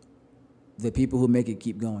 the people who make it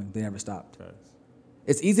keep going. They never stopped. Facts.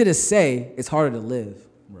 It's easy to say, it's harder to live.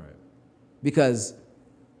 Right. Because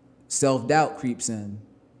self-doubt creeps in.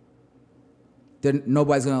 Then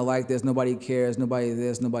nobody's gonna like this, nobody cares, nobody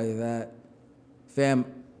this, nobody that. Fam,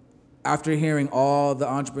 after hearing all the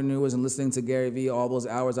entrepreneurs and listening to Gary Vee all those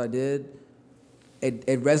hours I did, it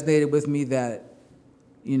resonated with me that,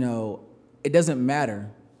 you know, it doesn't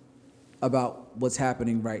matter about what's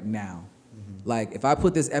happening right now. Mm-hmm. Like, if I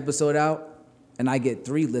put this episode out and I get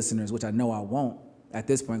 3 listeners, which I know I won't at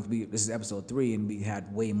this point, this is episode 3 and we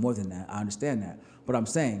had way more than that. I understand that. But I'm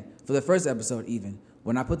saying, for the first episode even,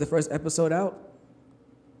 when I put the first episode out,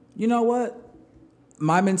 you know what?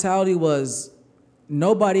 My mentality was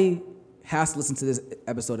nobody has to listen to this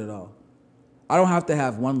episode at all. I don't have to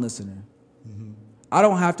have 1 listener. Mm-hmm. I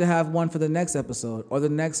don't have to have 1 for the next episode or the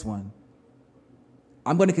next one.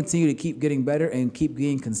 I'm going to continue to keep getting better and keep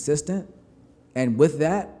being consistent. And with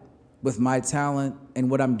that, with my talent and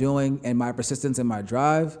what I'm doing and my persistence and my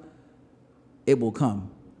drive, it will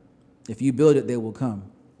come. If you build it, they will come.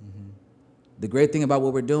 Mm-hmm. The great thing about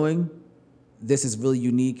what we're doing, this is really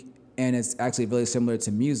unique, and it's actually really similar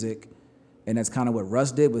to music, and that's kind of what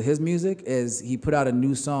Russ did with his music, is he put out a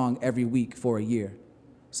new song every week for a year.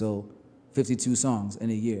 So 52 songs in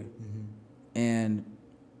a year. Mm-hmm. And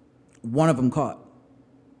one of them caught,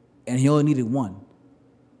 and he only needed 1.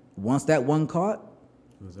 Once that 1 caught,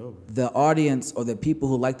 it was over. The audience or the people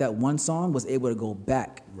who liked that 1 song was able to go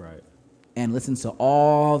back right. and listen to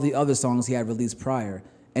all the other songs he had released prior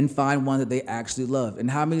and find one that they actually love. And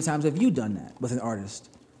how many times have you done that with an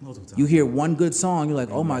artist? Multiple times. You hear one good song, you're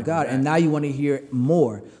like, oh my God, and now you want to hear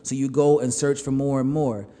more. So you go and search for more and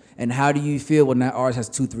more. And how do you feel when that artist has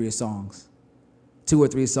 2 or 3 songs? 2 or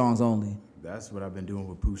 3 songs only. That's what I've been doing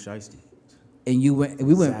with Pooh Shiesty. And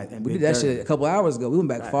we did that shit a couple hours ago. We went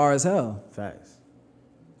back far as hell. Facts.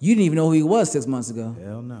 You didn't even know who he was 6 months ago.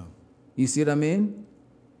 Hell no. You see what I mean?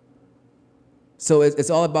 So it's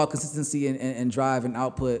all about consistency and drive and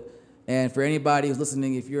output. And for anybody who's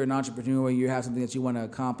listening, if you're an entrepreneur and you have something that you want to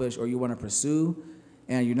accomplish or you want to pursue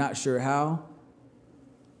and you're not sure how,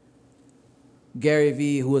 Gary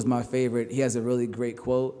Vee, who is my favorite, he has a really great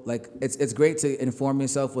quote. Like, it's great to inform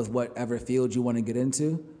yourself with whatever field you want to get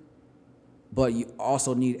into, but you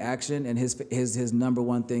also need action. And his number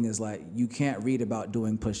one thing is, like, you can't read about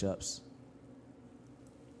doing push-ups.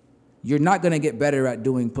 You're not going to get better at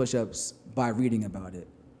doing push-ups by reading about it.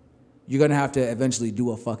 You're going to have to eventually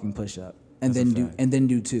do a fucking push-up and then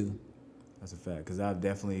do 2. That's a fact, because I've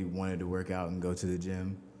definitely wanted to work out and go to the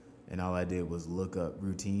gym, and all I did was look up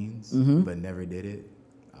routines, but never did it.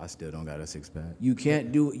 I still don't got a 6-pack. You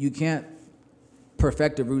can't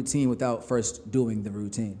perfect a routine without first doing the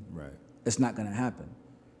routine. Right. It's not going to happen.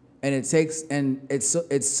 And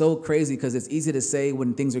it's so crazy because it's easy to say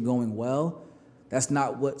when things are going well. That's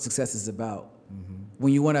not what success is about. Mm-hmm.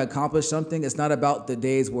 When you want to accomplish something, it's not about the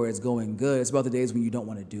days where it's going good. It's about the days when you don't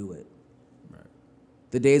want to do it. Right.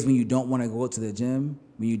 The days when you don't want to go to the gym,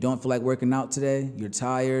 when you don't feel like working out today, you're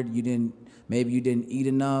tired, maybe you didn't eat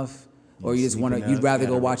enough, or you just you'd rather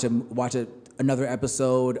go watch another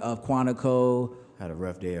episode of Quantico. Had a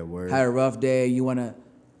rough day at work.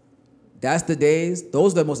 That's the days.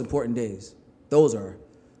 Those are the most important days. Those are.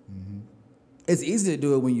 Mm-hmm. It's easy to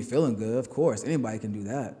do it when you're feeling good, of course. Anybody can do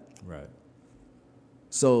that. Right.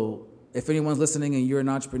 So if anyone's listening and you're an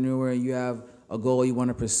entrepreneur and you have a goal you want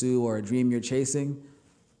to pursue or a dream you're chasing,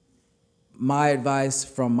 my advice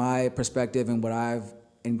from my perspective and what I've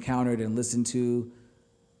encountered and listened to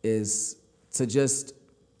is to just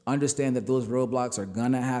understand that those roadblocks are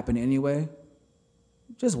going to happen anyway.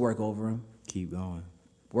 Just work over them. Keep going.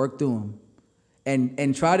 Work through them.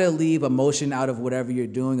 And try to leave emotion out of whatever you're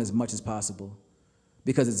doing as much as possible.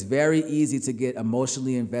 Because it's very easy to get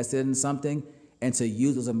emotionally invested in something and to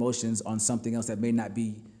use those emotions on something else that may not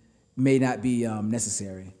be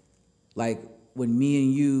necessary. Like when me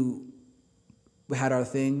and you had our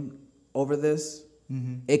thing over this,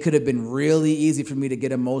 it could have been really easy for me to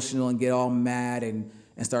get emotional and get all mad and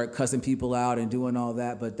start cussing people out and doing all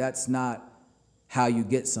that, but that's not how you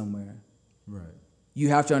get somewhere. Right. You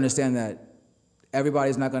have to understand that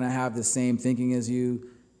everybody's not going to have the same thinking as you,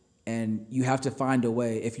 and you have to find a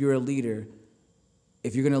way. If you're a leader,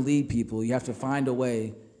 if you're going to lead people, you have to find a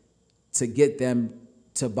way to get them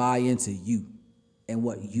to buy into you and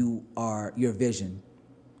what you are, your vision.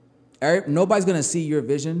 Nobody's going to see your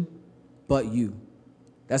vision but you.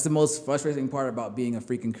 That's the most frustrating part about being a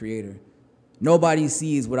freaking creator. Nobody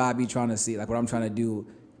sees what I be trying to see, like what I'm trying to do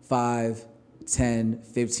 5, 10,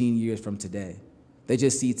 15 years from today. They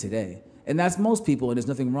just see today. And that's most people, and there's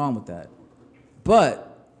nothing wrong with that.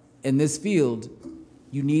 But in this field,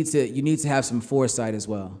 you need to have some foresight as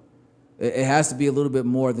well. It has to be a little bit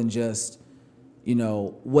more than just,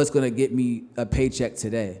 what's gonna get me a paycheck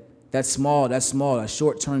today. That's small, that's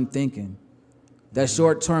short-term thinking. That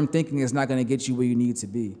short-term thinking is not gonna get you where you need to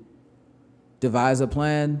be. Devise a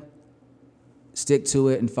plan, stick to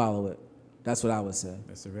it, and follow it. That's what I would say.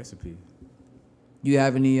 That's the recipe. You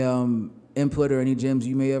have any input or any gems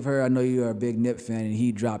you may have heard? I know you are a big Nip fan, and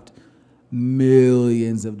he dropped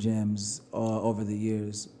millions of gems over the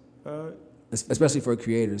years, especially for a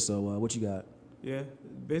creator. So what you got? Yeah,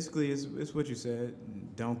 basically it's what you said.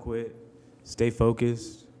 Don't quit. Stay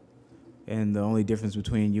focused. And the only difference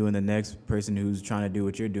between you and the next person who's trying to do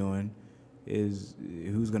what you're doing is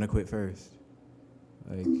who's going to quit first.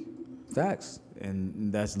 Like, facts.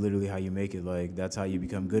 And that's literally how you make it. Like, that's how you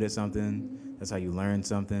become good at something. That's how you learn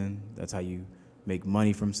something. That's how you make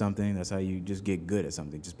money from something. That's how you just get good at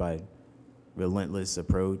something, just by relentless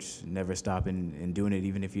approach, never stopping and doing it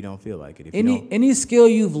even if you don't feel like it. Any skill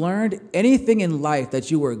you've learned, anything in life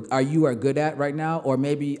that you are good at right now, or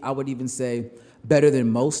maybe I would even say better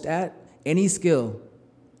than most at, any skill,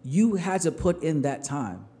 you had to put in that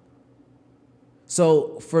time.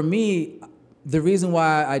 So for me, the reason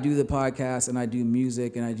why I do the podcast and I do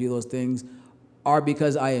music and I do those things are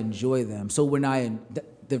because I enjoy them. So when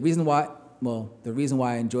the reason why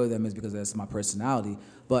I enjoy them is because that's my personality.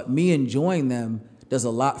 But me enjoying them does a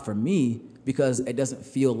lot for me because it doesn't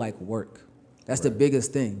feel like work. That's the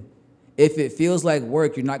biggest thing. If it feels like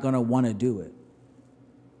work, you're not gonna want to do it.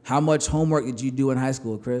 How much homework did you do in high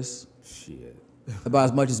school, Chris? Shit. About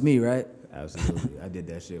as much as me, right? Absolutely. I did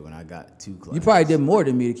that shit when I got to class. You probably did more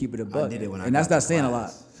than me to keep it a buck. I did it when I got and that's to not saying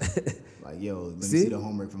class. A lot. Like, yo, let me see the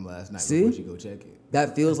homework from last night before you go check it.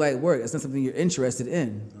 That feels like work. It's not something you're interested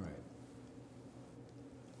in. All right.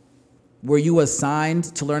 Were you assigned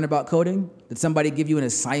to learn about coding? Did somebody give you an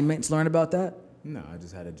assignment to learn about that? No, I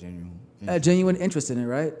just had a genuine interest in it,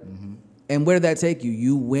 right? Mm-hmm. And where did that take you?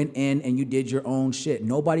 You went in and you did your own shit.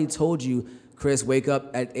 Nobody told you, Chris, wake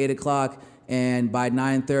up at 8 o'clock and by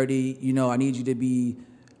 9:30, I need you to be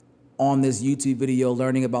on this YouTube video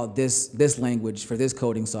learning about this language for this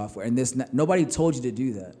coding software. And this, nobody told you to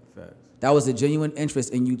do that. Facts. That was a genuine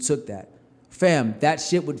interest and you took that. Fam, that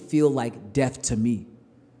shit would feel like death to me.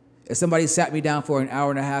 If somebody sat me down for an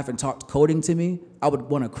hour and a half and talked coding to me, I would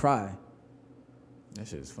want to cry. That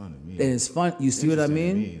shit is fun to me. And it's fun. You see what I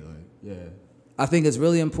mean? Yeah. I think it's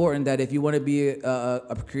really important that if you want to be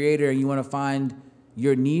a creator and you want to find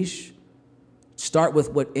your niche, start with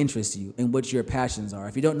what interests you and what your passions are.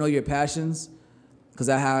 If you don't know your passions, because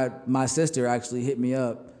I had my sister actually hit me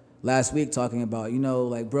up last week talking about,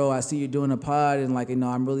 bro, I see you doing a pod and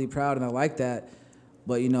I'm really proud and I like that.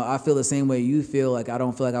 But, I feel the same way you feel. Like, I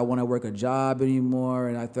don't feel like I want to work a job anymore.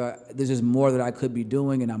 And I thought there's just more that I could be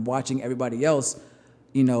doing. And I'm watching everybody else,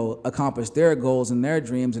 accomplish their goals and their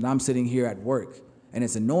dreams. And I'm sitting here at work. And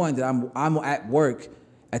it's annoying that I'm at work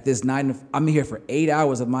at this I'm here for 8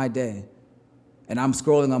 hours of my day. And I'm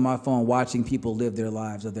scrolling on my phone watching people live their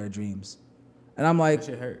lives of their dreams. And I'm like, that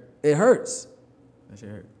shit hurt. It hurts. That shit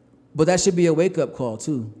hurt. But that should be a wake-up call,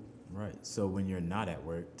 too. Right. So when you're not at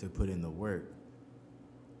work, to put in the work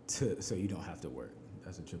so you don't have to work.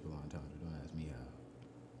 That's a triple entendre. Don't ask me how.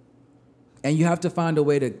 And you have to find a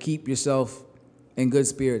way to keep yourself in good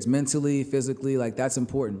spirits, mentally, physically. That's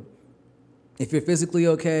important. If you're physically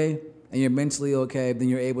okay and you're mentally okay, then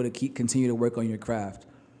you're able to continue to work on your craft.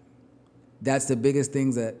 That's the biggest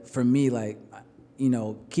things that, for me,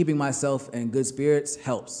 keeping myself in good spirits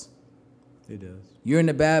helps. It does. You're in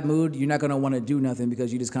a bad mood, you're not going to want to do nothing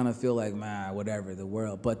because you just kind of feel like, man, whatever, the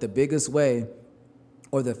world. But the biggest way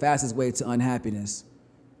or the fastest way to unhappiness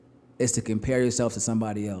is to compare yourself to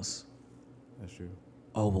somebody else. That's true.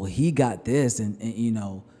 Oh, well, he got this, and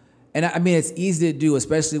I mean, it's easy to do,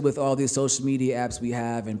 especially with all these social media apps we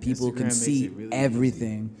have, and people can see really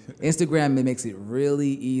everything. Instagram makes it really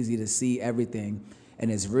easy to see everything,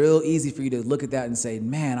 and it's real easy for you to look at that and say,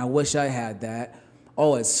 man, I wish I had that.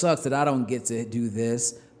 Oh, it sucks that I don't get to do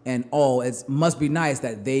this, and oh, it must be nice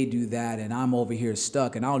that they do that, and I'm over here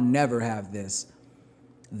stuck, and I'll never have this.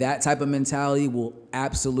 That type of mentality will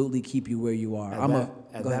absolutely keep you where you are.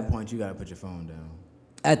 At that point, you got to put your phone down.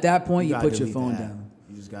 At that point, you put your phone down.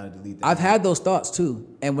 You just got to delete that. I've had those thoughts too.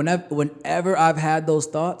 And whenever I've had those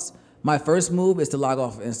thoughts, my first move is to log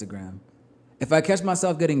off of Instagram. If I catch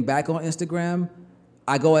myself getting back on Instagram,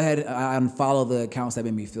 I go ahead and unfollow the accounts that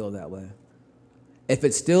made me feel that way. If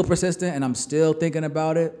it's still persistent and I'm still thinking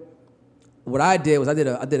about it, what I did was I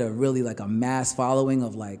did a really like a mass following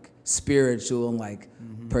of like spiritual and like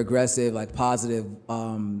progressive, like positive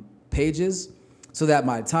pages, so that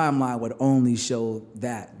my timeline would only show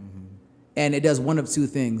that. And it does one of two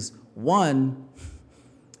things. One,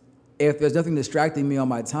 if there's nothing distracting me on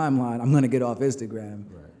my timeline, I'm gonna get off Instagram.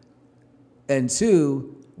 Right. And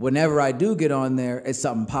two, whenever I do get on there, it's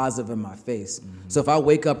something positive in my face. So if I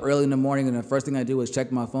wake up early in the morning and the first thing I do is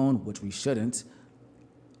check my phone, which we shouldn't,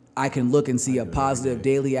 I can look and see a positive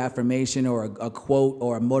daily affirmation or a quote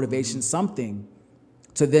or a motivation, something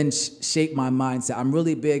to then shape my mindset. I'm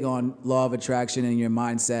really big on law of attraction, and your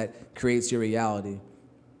mindset creates your reality.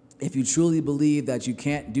 If you truly believe that you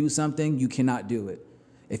can't do something, you cannot do it.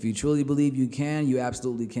 If you truly believe you can, you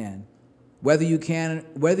absolutely can. Whether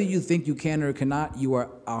you think you can or cannot, you are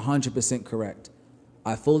 100% correct.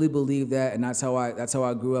 I fully believe that, and that's how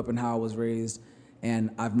I grew up and how I was raised,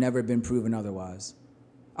 and I've never been proven otherwise.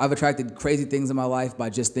 I've attracted crazy things in my life by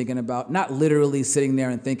just thinking about, not literally sitting there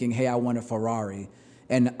and thinking, hey, I want a Ferrari,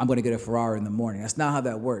 and I'm gonna get a Ferrari in the morning. That's not how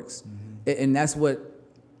that works. And that's what,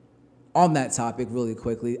 on that topic really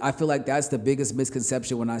quickly, I feel like that's the biggest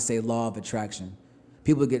misconception when I say law of attraction.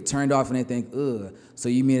 People get turned off and they think, ugh, so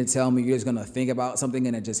you mean to tell me you're just gonna think about something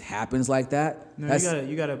and it just happens like that? No,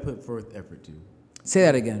 you gotta put forth effort too. Say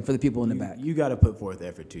that again for the people in the back. You gotta put forth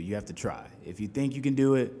effort too. You have to try. If you think you can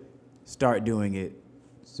do it, start doing it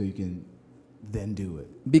so you can then do it.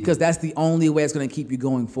 Because that's the only way it's gonna keep you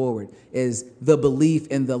going forward, is the belief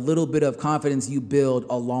and the little bit of confidence you build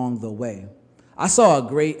along the way. I saw a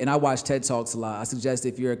great, and I watch TED Talks a lot. I suggest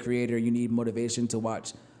if you're a creator, you need motivation to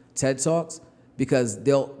watch TED Talks, because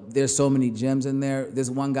there's so many gems in there. There's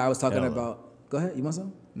one guy was talking about, go ahead, you want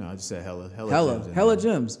some? No, I just said hella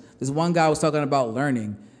gems. There's one guy was talking about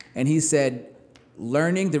learning, and he said,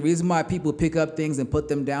 learning, the reason why people pick up things and put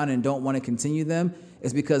them down and don't want to continue them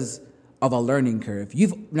is because of a learning curve.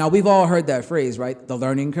 Now we've all heard that phrase, right? The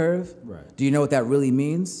learning curve. Right. Do you know what that really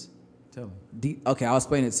means? Tell me. Okay, I'll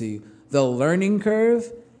explain it to you. The learning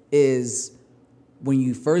curve is when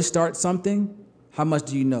you first start something, how much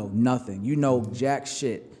do you know? Nothing. You know jack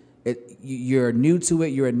shit. You're new to it,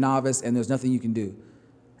 you're a novice, and there's nothing you can do.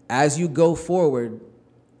 As you go forward,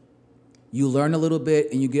 you learn a little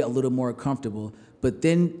bit and you get a little more comfortable. But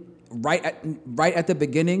then right at the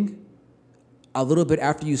beginning, a little bit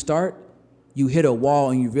after you start, you hit a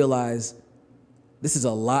wall and you realize this is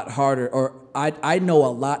a lot harder, or I know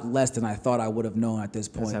a lot less than I thought I would have known at this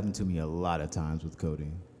point. That's happened to me a lot of times with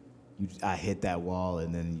coding. I hit that wall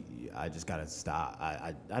and then I just gotta stop.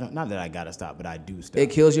 I don't, not that I gotta stop, but I do stop. It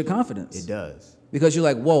kills your confidence. It does. Because you're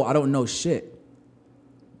like, whoa, I don't know shit.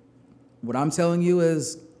 What I'm telling you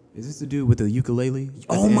is this the dude with the ukulele?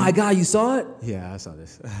 Oh my God, you saw it? Yeah, I saw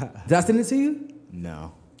this. Did I send it to you?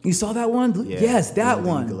 No. You saw that one? Yeah, yes, that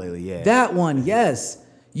one. Ukulele, yeah. That one, yes.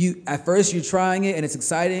 At first you're trying it and it's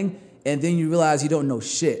exciting, and then you realize you don't know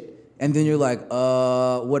shit. And then you're like,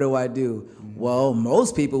 what do I do? Well,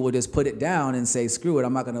 most people would just put it down and say, screw it,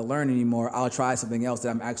 I'm not gonna learn anymore. I'll try something else that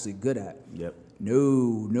I'm actually good at. Yep.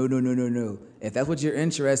 No. If that's what you're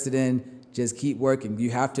interested in, just keep working. You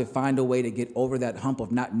have to find a way to get over that hump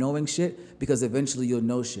of not knowing shit, because eventually you'll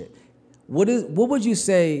know shit. What would you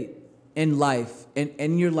say in life,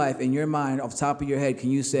 in your life, in your mind, off the top of your head, can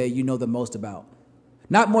you say you know the most about?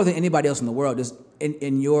 Not more than anybody else in the world, just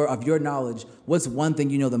of your knowledge, what's one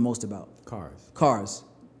thing you know the most about? Cars.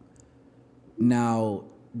 Now,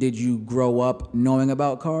 did you grow up knowing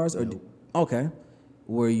about cars? Nope. Okay.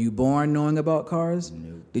 Were you born knowing about cars?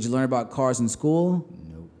 Nope. Did you learn about cars in school?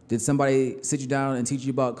 Nope. Did somebody sit you down and teach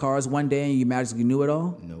you about cars one day and you magically knew it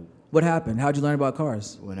all? Nope. What happened? How'd you learn about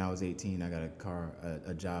cars? When I was 18, I got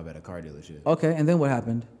a job at a car dealership. Okay, and then what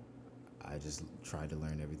happened? I just tried to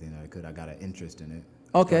learn everything that I could. I got an interest in it.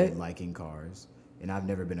 Okay. I started liking cars. And I've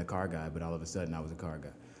never been a car guy, but all of a sudden I was a car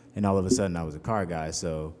guy.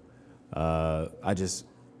 So I just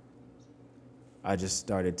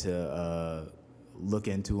started to look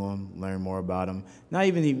into them, learn more about them. Not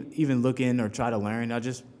even look in or try to learn.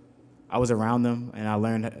 I was around them and I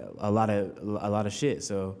learned a lot of shit.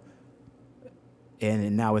 So,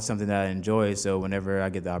 and now it's something that I enjoy. So whenever I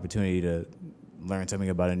get the opportunity to learn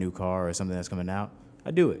something about a new car or something that's coming out,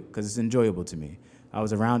 I do it because it's enjoyable to me. I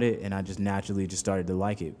was around it and I just naturally just started to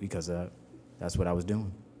like it because that's what I was doing.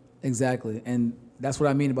 Exactly, and that's what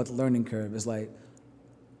I mean about the learning curve. It's like,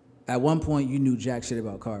 at one point you knew jack shit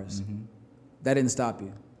about cars. Mm-hmm. That didn't stop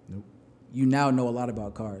you. Nope. You now know a lot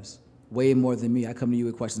about cars, way more than me. I come to you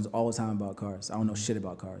with questions all the time about cars. I don't know shit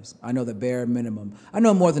about cars. I know the bare minimum. I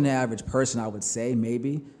know more than the average person, I would say,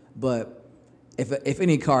 maybe, but if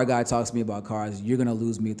any car guy talks to me about cars, you're gonna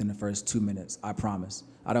lose me within the first 2 minutes. I promise.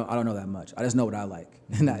 I don't know that much. I just know what I like,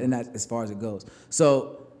 and that as far as it goes.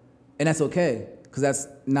 So, and that's okay, because that's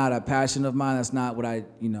not a passion of mine. That's not what I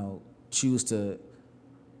choose to.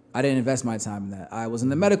 I didn't invest my time in that. I was in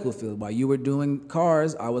the medical field. While you were doing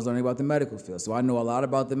cars, I was learning about the medical field. So I know a lot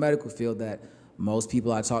about the medical field that most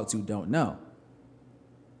people I talk to don't know.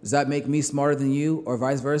 Does that make me smarter than you or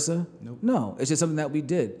vice versa? Nope. No, it's just something that we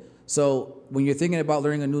did. So when you're thinking about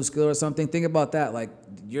learning a new skill or something, think about that. Like,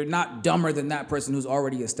 you're not dumber than that person who's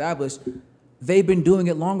already established. They've been doing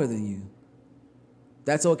it longer than you.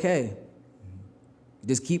 That's okay.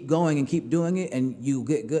 Just keep going and keep doing it, and you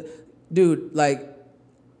get good. Dude, like,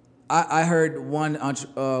 I heard one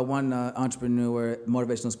entrepreneur,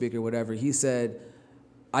 motivational speaker, whatever, he said,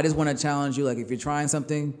 I just want to challenge you, like, if you're trying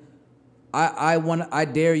something, I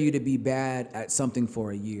dare you to be bad at something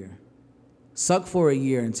for a year. Suck for a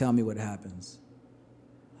year and tell me what happens.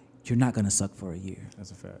 You're not going to suck for a year.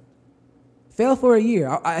 That's a fact. Fail for a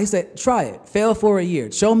year. I said, try it. Fail for a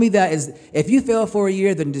year. Show me that if you fail for a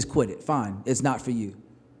year, then just quit it. Fine. It's not for you.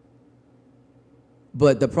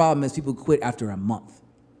 But the problem is people quit after a month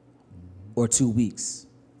or 2 weeks.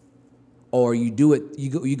 Or you do it,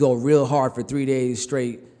 you go real hard for 3 days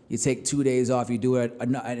straight. You take 2 days off, you do it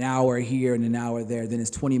an hour here and an hour there, then it's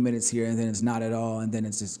 20 minutes here, and then it's not at all, and then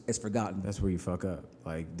it's forgotten. That's where you fuck up.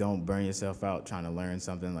 Like, don't burn yourself out trying to learn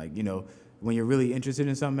something. Like, when you're really interested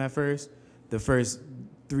in something at first, the first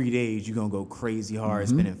 3 days, you're going to go crazy hard,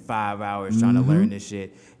 spending 5 hours trying to learn this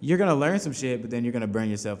shit. You're going to learn some shit, but then you're going to burn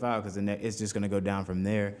yourself out because then it's just going to go down from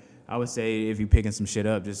there. I would say if you're picking some shit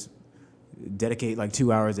up, just dedicate like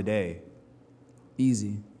 2 hours a day.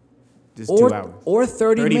 Easy. Just 2 hours. Or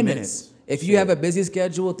 30 minutes. If you have a busy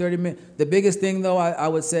schedule, 30 minutes. The biggest thing, though, I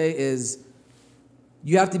would say is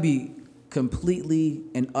you have to be completely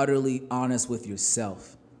and utterly honest with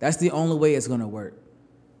yourself. That's the only way it's going to work.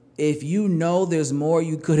 If you know there's more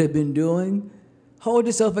you could have been doing, hold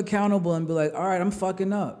yourself accountable and be like, all right, I'm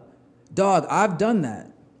fucking up. Dog, I've done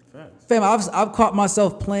that. Facts. Fam, I've caught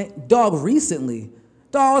myself playing. Dog, recently.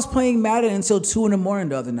 Dog, I was playing Madden until 2 in the morning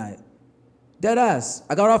the other night. Dead ass.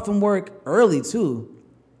 I got off from work early, too.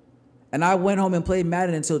 And I went home and played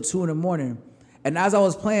Madden until 2 in the morning. And as I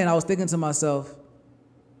was playing, I was thinking to myself,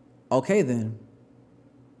 okay, then.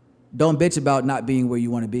 Don't bitch about not being where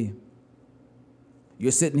you want to be.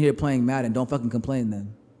 You're sitting here playing Madden. Don't fucking complain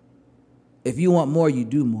then. If you want more, you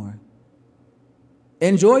do more.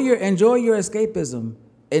 Enjoy your escapism.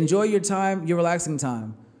 Enjoy your time, your relaxing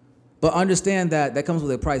time. But understand that comes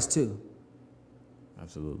with a price, too.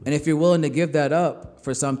 Absolutely. And if you're willing to give that up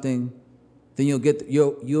for something, then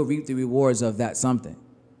you'll reap the rewards of that something.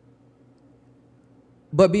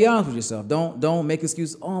 But be honest with yourself. Don't make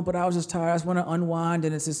excuses. Oh, but I was just tired. I just want to unwind,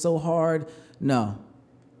 and it's just so hard. No,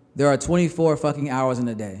 there are 24 fucking hours in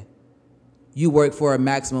a day. You work for a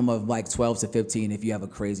maximum of like 12 to 15 if you have a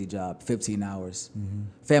crazy job. 15 hours. Mm-hmm.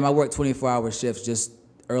 Fam, I worked 24-hour shifts just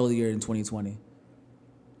earlier in 2020.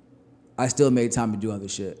 I still made time to do other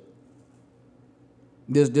shit.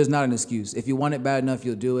 There's not an excuse. If you want it bad enough,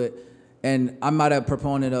 you'll do it. And I'm not a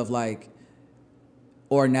proponent of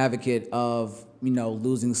or an advocate of,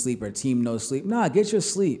 losing sleep or team no sleep. Nah, get your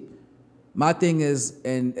sleep. My thing is,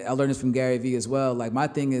 and I learned this from Gary Vee as well, my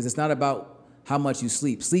thing is it's not about how much you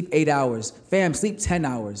sleep. Sleep 8 hours. Fam, sleep 10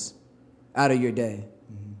 hours out of your day.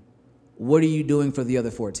 Mm-hmm. What are you doing for the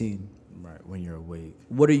other 14? Right, when you're awake.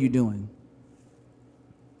 What are you doing?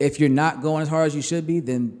 If you're not going as hard as you should be,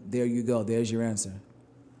 then there you go. There's your answer.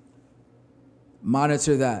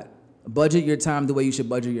 Monitor that. Budget your time the way you should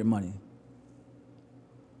budget your money.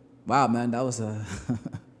 Wow, man, that was a...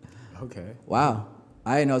 Okay. Wow.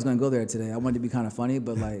 I didn't know I was going to go there today. I wanted to be kind of funny,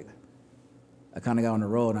 but I kind of got on the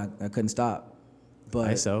road and I couldn't stop. But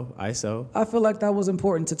ISO. I feel like that was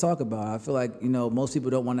important to talk about. I feel like, most people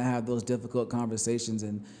don't want to have those difficult conversations,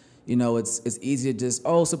 and, it's easy to just,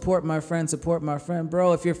 support my friend.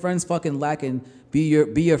 Bro, if your friend's fucking lacking, be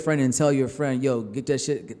your friend and tell your friend, yo, get that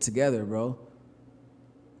shit together, bro.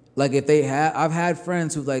 Like, I've had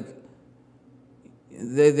friends who,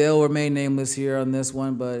 they'll remain nameless here on this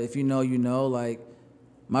one, but if you know, you know. I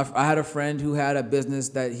had a friend who had a business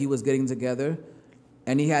that he was getting together,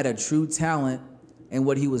 and he had a true talent in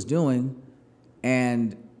what he was doing,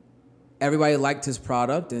 and everybody liked his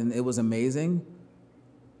product, and it was amazing.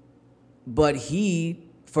 But he,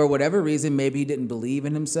 for whatever reason, maybe he didn't believe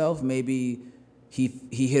in himself, maybe he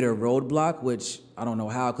hit a roadblock, which I don't know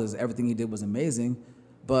how, because everything he did was amazing.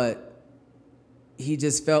 But he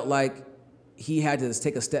just felt like he had to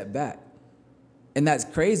take a step back. And that's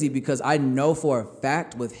crazy because I know for a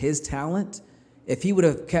fact with his talent, If he would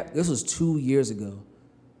have kept, this was 2 years ago.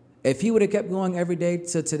 If he would have kept going every day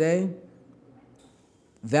to today,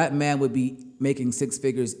 that man would be making 6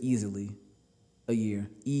 figures easily a year,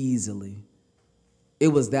 easily. It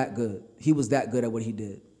was that good. He was that good at what he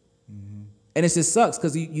did. Mm-hmm. And it just sucks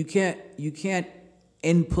because you can't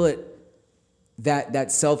input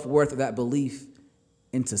that self-worth or that belief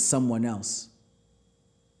into someone else.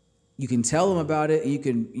 You can tell them about it, and you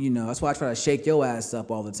can, that's why I try to shake your ass up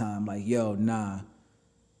all the time. Like, yo, nah.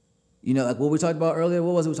 Like what we talked about earlier.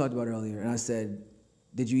 What was it we talked about earlier? And I said,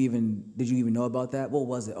 did you even know about that? What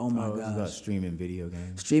was it? Oh my gosh. It was about streaming video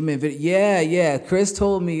games. Streaming video. Yeah. Chris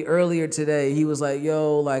told me earlier today, he was like,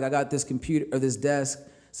 yo, like I got this computer or this desk.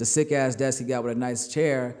 It's a sick ass desk he got with a nice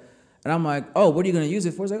chair. And I'm like, oh, what are you gonna use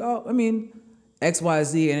it for? He's like, oh, I mean,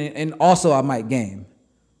 XYZ, and also I might game.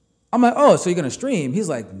 I'm like, oh, so you're gonna stream? He's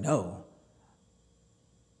like, no.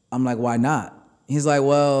 I'm like, why not? He's like,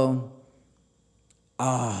 well,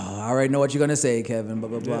 I already know what you're gonna say, Kevin, blah,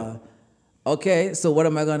 blah, blah. Yeah. Okay, so what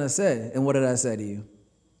am I gonna say? And what did I say to you?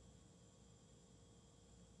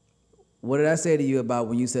 What did I say to you about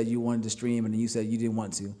when you said you wanted to stream and then you said you didn't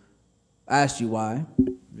want to? I asked you why.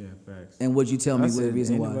 Yeah, facts. And what'd you tell me was the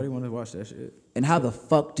reason why? Nobody want to watch that shit. And how the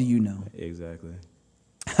fuck do you know? Exactly.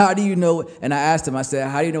 How do you know? And I asked him, I said,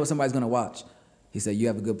 how do you know what somebody's gonna watch? He said, you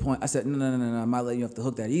have a good point. I said, no, I'm not letting you off the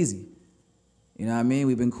hook that easy. You know what I mean?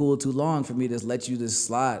 We've been cool too long for me to let you just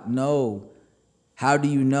slide. No. How do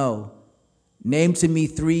you know? Name to me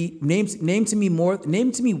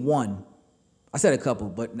one. I said a couple,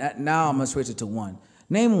 but now I'm gonna switch it to one.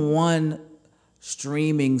 Name one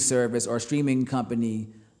streaming service or streaming company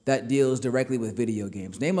that deals directly with video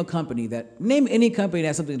games. Name any company that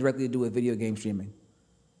has something directly to do with video game streaming.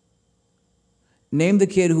 Name the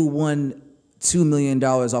kid who won $2 million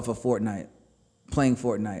off of Fortnite, playing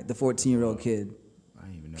Fortnite, the 14-year-old kid. I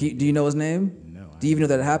don't even know. Do you know his name? No. Do you even know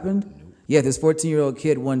that it happened? Nope. Yeah, this 14-year-old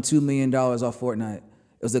kid won $2 million off Fortnite. It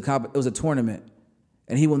was a tournament,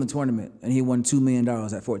 and he won the tournament, and he won $2 million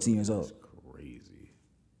at 14 years old. That's crazy.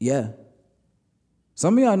 Yeah.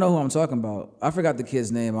 Some of y'all know who I'm talking about. I forgot the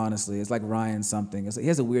kid's name, honestly. It's like Ryan something. He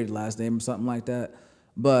has a weird last name or something like that.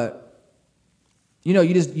 But,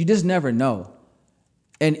 you just never know.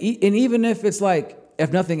 And even if it's like,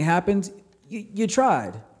 if nothing happens, you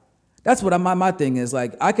tried. That's what my thing is.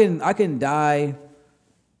 Like, I can die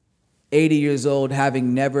 80 years old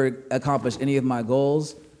having never accomplished any of my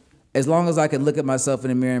goals, as long as I can look at myself in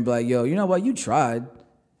the mirror and be like, yo, you know what, you tried.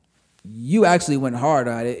 You actually went hard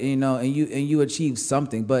at it, and you achieved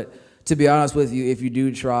something. But to be honest with you, if you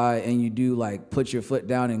do try and you do like put your foot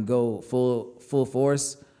down and go full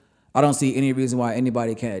force, I don't see any reason why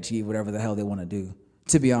anybody can't achieve whatever the hell they want to do.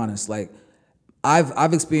 To be honest, like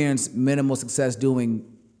I've experienced minimal success doing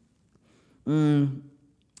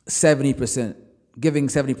 70%, giving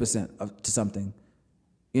 70% to something,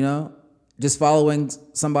 just following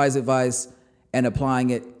somebody's advice and applying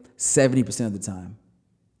it 70% of the time.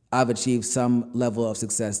 I've achieved some level of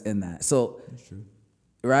success in that. So, that's true.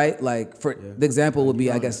 Right? Like the example would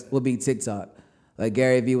be, would be TikTok. Like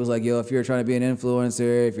Gary Vee was like, yo, if you're trying to be an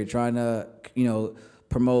influencer, if you're trying to,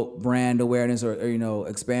 promote brand awareness or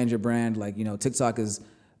expand your brand, like, TikTok is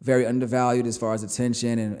very undervalued as far as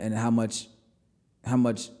attention and how much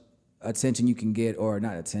attention you can get, or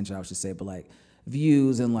not attention, I should say, but like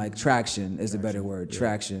views and like traction is a better word. Yeah.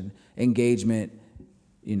 Traction, engagement,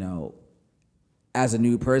 as a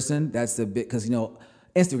new person, that's the bit, because,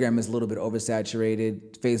 Instagram is a little bit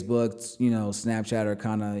oversaturated. Facebook, Snapchat are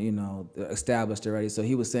kind of, established already. So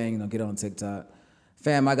he was saying, get on TikTok.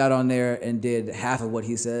 Fam, I got on there and did half of what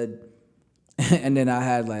he said. And then I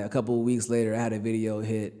had like a couple of weeks later, I had a video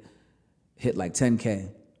hit like 10K.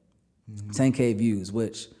 10K views,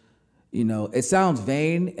 which, it sounds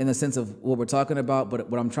vain in the sense of what we're talking about, but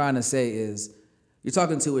what I'm trying to say is you're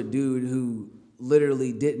talking to a dude who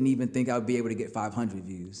literally didn't even think I would be able to get 500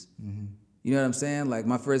 views. Mm-hmm. You know what I'm saying? Like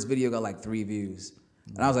my first video got like 3 views.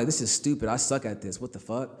 Mm-hmm. And I was like, this is stupid. I suck at this. What the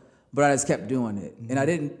fuck? But I just kept doing it. Mm-hmm. And I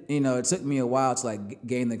didn't, it took me a while to like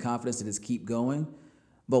gain the confidence to just keep going.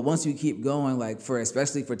 But once you keep going, like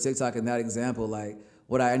especially for TikTok in that example, like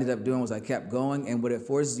what I ended up doing was I kept going. And what it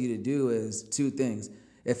forces you to do is 2 things.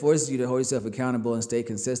 It forces you to hold yourself accountable and stay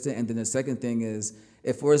consistent. And then the second thing is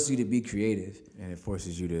it forces you to be creative. And it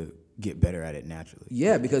forces you to get better at it naturally.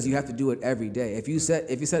 Yeah, because you have to do it every day. If you set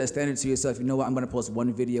a standard to yourself, you know what, I'm going to post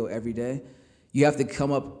 1 video every day. You have to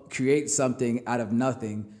create something out of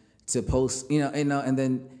nothing to post, and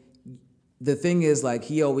then the thing is, like,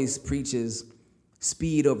 he always preaches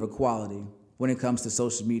speed over quality when it comes to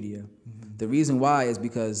social media. Mm-hmm. The reason why is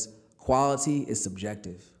because quality is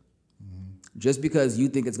subjective. Mm-hmm. Just because you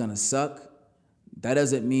think it's going to suck that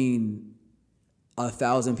doesn't mean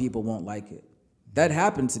 1,000 people won't like it. That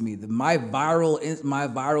happened to me. My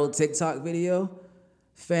viral TikTok video,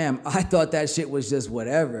 fam, I thought that shit was just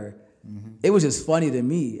whatever. It was just funny to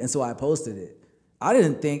me, and so I posted it. I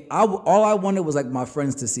didn't think, all I wanted was like my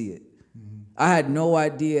friends to see it. I had no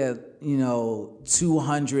idea,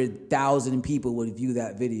 200,000 people would view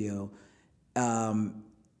that video. And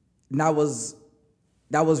that was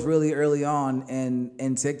really early on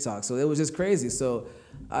in TikTok. So it was just crazy. So,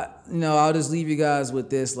 I'll just leave you guys with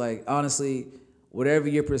this. Like, honestly, whatever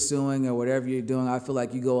you're pursuing or whatever you're doing, I feel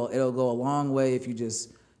like it'll go a long way if you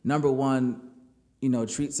just, number one,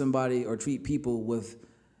 treat somebody or treat people with,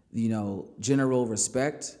 general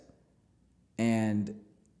respect, and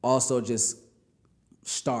also just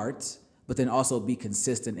start, but then also be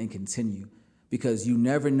consistent and continue, because you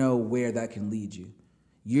never know where that can lead you.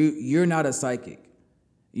 You're not a psychic.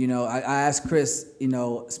 I asked Chris,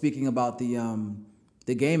 speaking about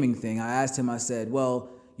the gaming thing, I asked him, I said, well,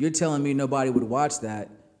 you're telling me nobody would watch that.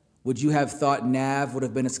 Would you have thought Nav would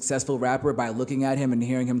have been a successful rapper by looking at him and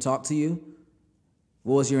hearing him talk to you?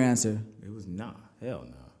 What was your answer? It was nah. Hell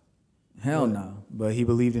no. Hell no. But he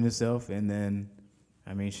believed in himself, and then,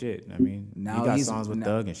 now he got songs with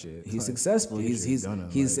Thug and shit. He's successful.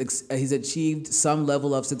 He's achieved some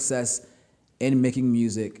level of success in making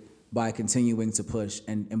music by continuing to push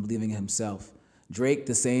and believing in himself. Drake,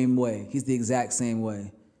 the same way. He's the exact same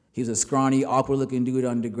way. He was a scrawny, awkward-looking dude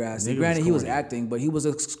on Degrassi. Granted, he was acting, but he was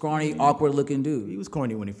a scrawny, awkward-looking dude. He was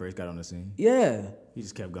corny when he first got on the scene. Yeah. He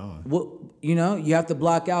just kept going. Well, you have to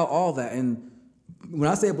block out all that. And when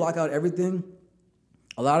I say block out everything,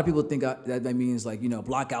 a lot of people think that means like,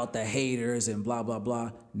 block out the haters and blah, blah,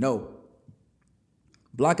 blah. No.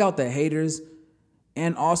 Block out the haters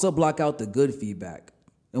and also block out the good feedback.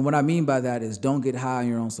 And what I mean by that is don't get high on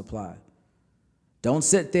your own supply. Don't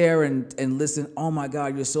sit there and listen, oh my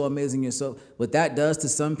God, you're so amazing, what that does to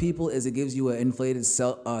some people is it gives you an inflated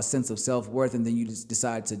sense of self-worth, and then you just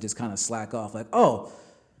decide to just kind of slack off, like, oh,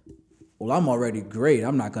 well, I'm already great.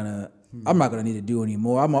 I'm not gonna need to do any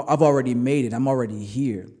more. I've already made it. I'm already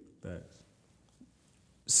here. Thanks.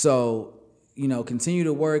 So, continue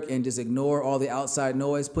to work and just ignore all the outside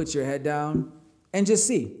noise. Put your head down and just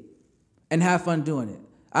see, and have fun doing it.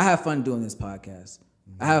 I have fun doing this podcast.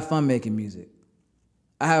 I have fun making music.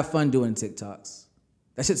 I have fun doing TikToks.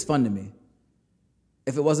 That shit's fun to me.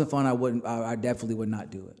 If it wasn't fun, I definitely would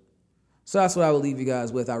not do it. So that's what I will leave you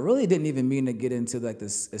guys with. I really didn't even mean to get into like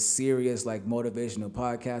this a serious like motivational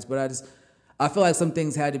podcast, but I feel like some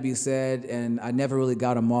things had to be said, and I never really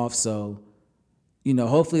got them off. So,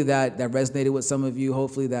 hopefully that resonated with some of you.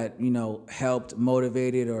 Hopefully that, helped,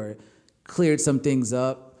 motivated, or cleared some things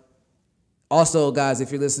up. Also, guys,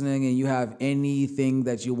 if you're listening and you have anything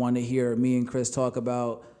that you want to hear me and Chris talk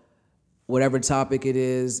about, whatever topic it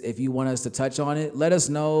is, if you want us to touch on it, let us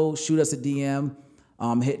know. Shoot us a DM.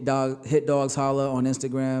 Hit Dogs Holla on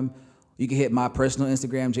Instagram. You can hit my personal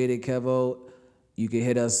Instagram, Jaded Kevo. You can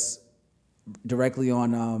hit us directly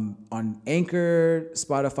on Anchor,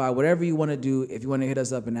 Spotify, whatever you want to do. If you want to hit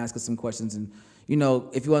us up and ask us some questions, and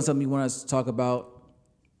if you want something you want us to talk about,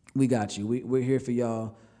 we got you. We're here for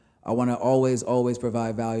y'all. I want to always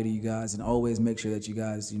provide value to you guys, and always make sure that you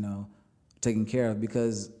guys, taken care of,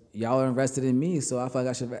 because y'all are invested in me. So I feel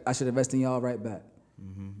like I should invest in y'all right back.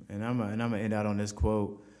 Mm-hmm. And I'm gonna end out on this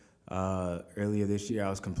quote. Earlier this year,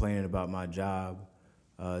 I was complaining about my job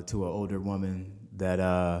to an older woman that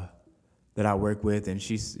I work with, and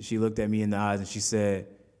she looked at me in the eyes and she said,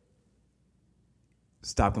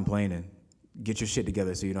 "Stop complaining. Get your shit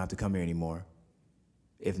together so you don't have to come here anymore.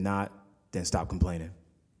 If not, then stop complaining."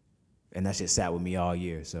 And that shit sat with me all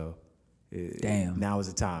year. So now is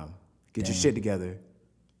the time. Get your shit together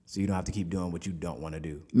so you don't have to keep doing what you don't want to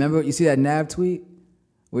do. Remember, you see that Nav tweet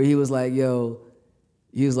where he was like,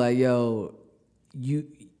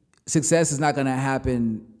 success is not going to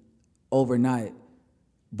happen overnight,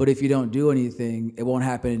 but if you don't do anything, it won't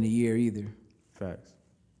happen in a year either. Facts.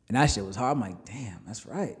 And that shit was hard. I'm like, damn, that's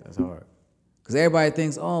right. That's hard. Because everybody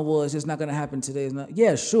thinks, oh, well, it's just not going to happen today.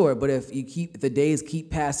 Yeah, sure, but if the days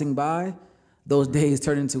keep passing by, those days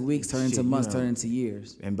turn into weeks, turn into months, turn into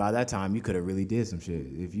years. And by that time, you could have really did some shit.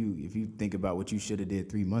 If you think about what you should have did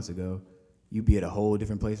 3 months ago, you'd be at a whole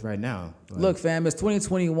different place right now. Look, fam, it's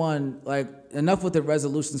 2021. Like, enough with the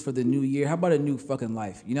resolutions for the new year. How about a new fucking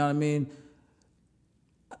life? You know what I mean?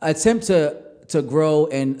 Attempt to grow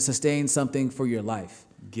and sustain something for your life.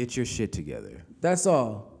 Get your shit together. That's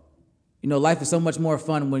all. Life is so much more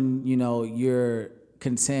fun when, you're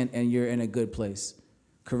content and you're in a good place.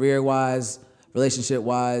 Career-wise,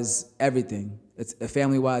 relationship-wise, everything. It's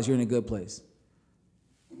family-wise, you're in a good place.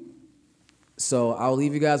 So I'll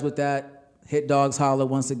leave you guys with that. Hit Dogs Holler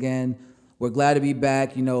once again. We're glad to be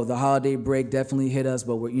back. You know, the holiday break definitely hit us,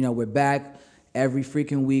 but we're back every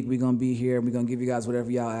freaking week. We're gonna be here and we're gonna give you guys whatever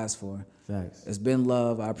y'all ask for. Facts. It's been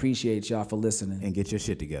love. I appreciate y'all for listening. And get your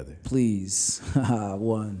shit together. Please.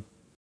 One.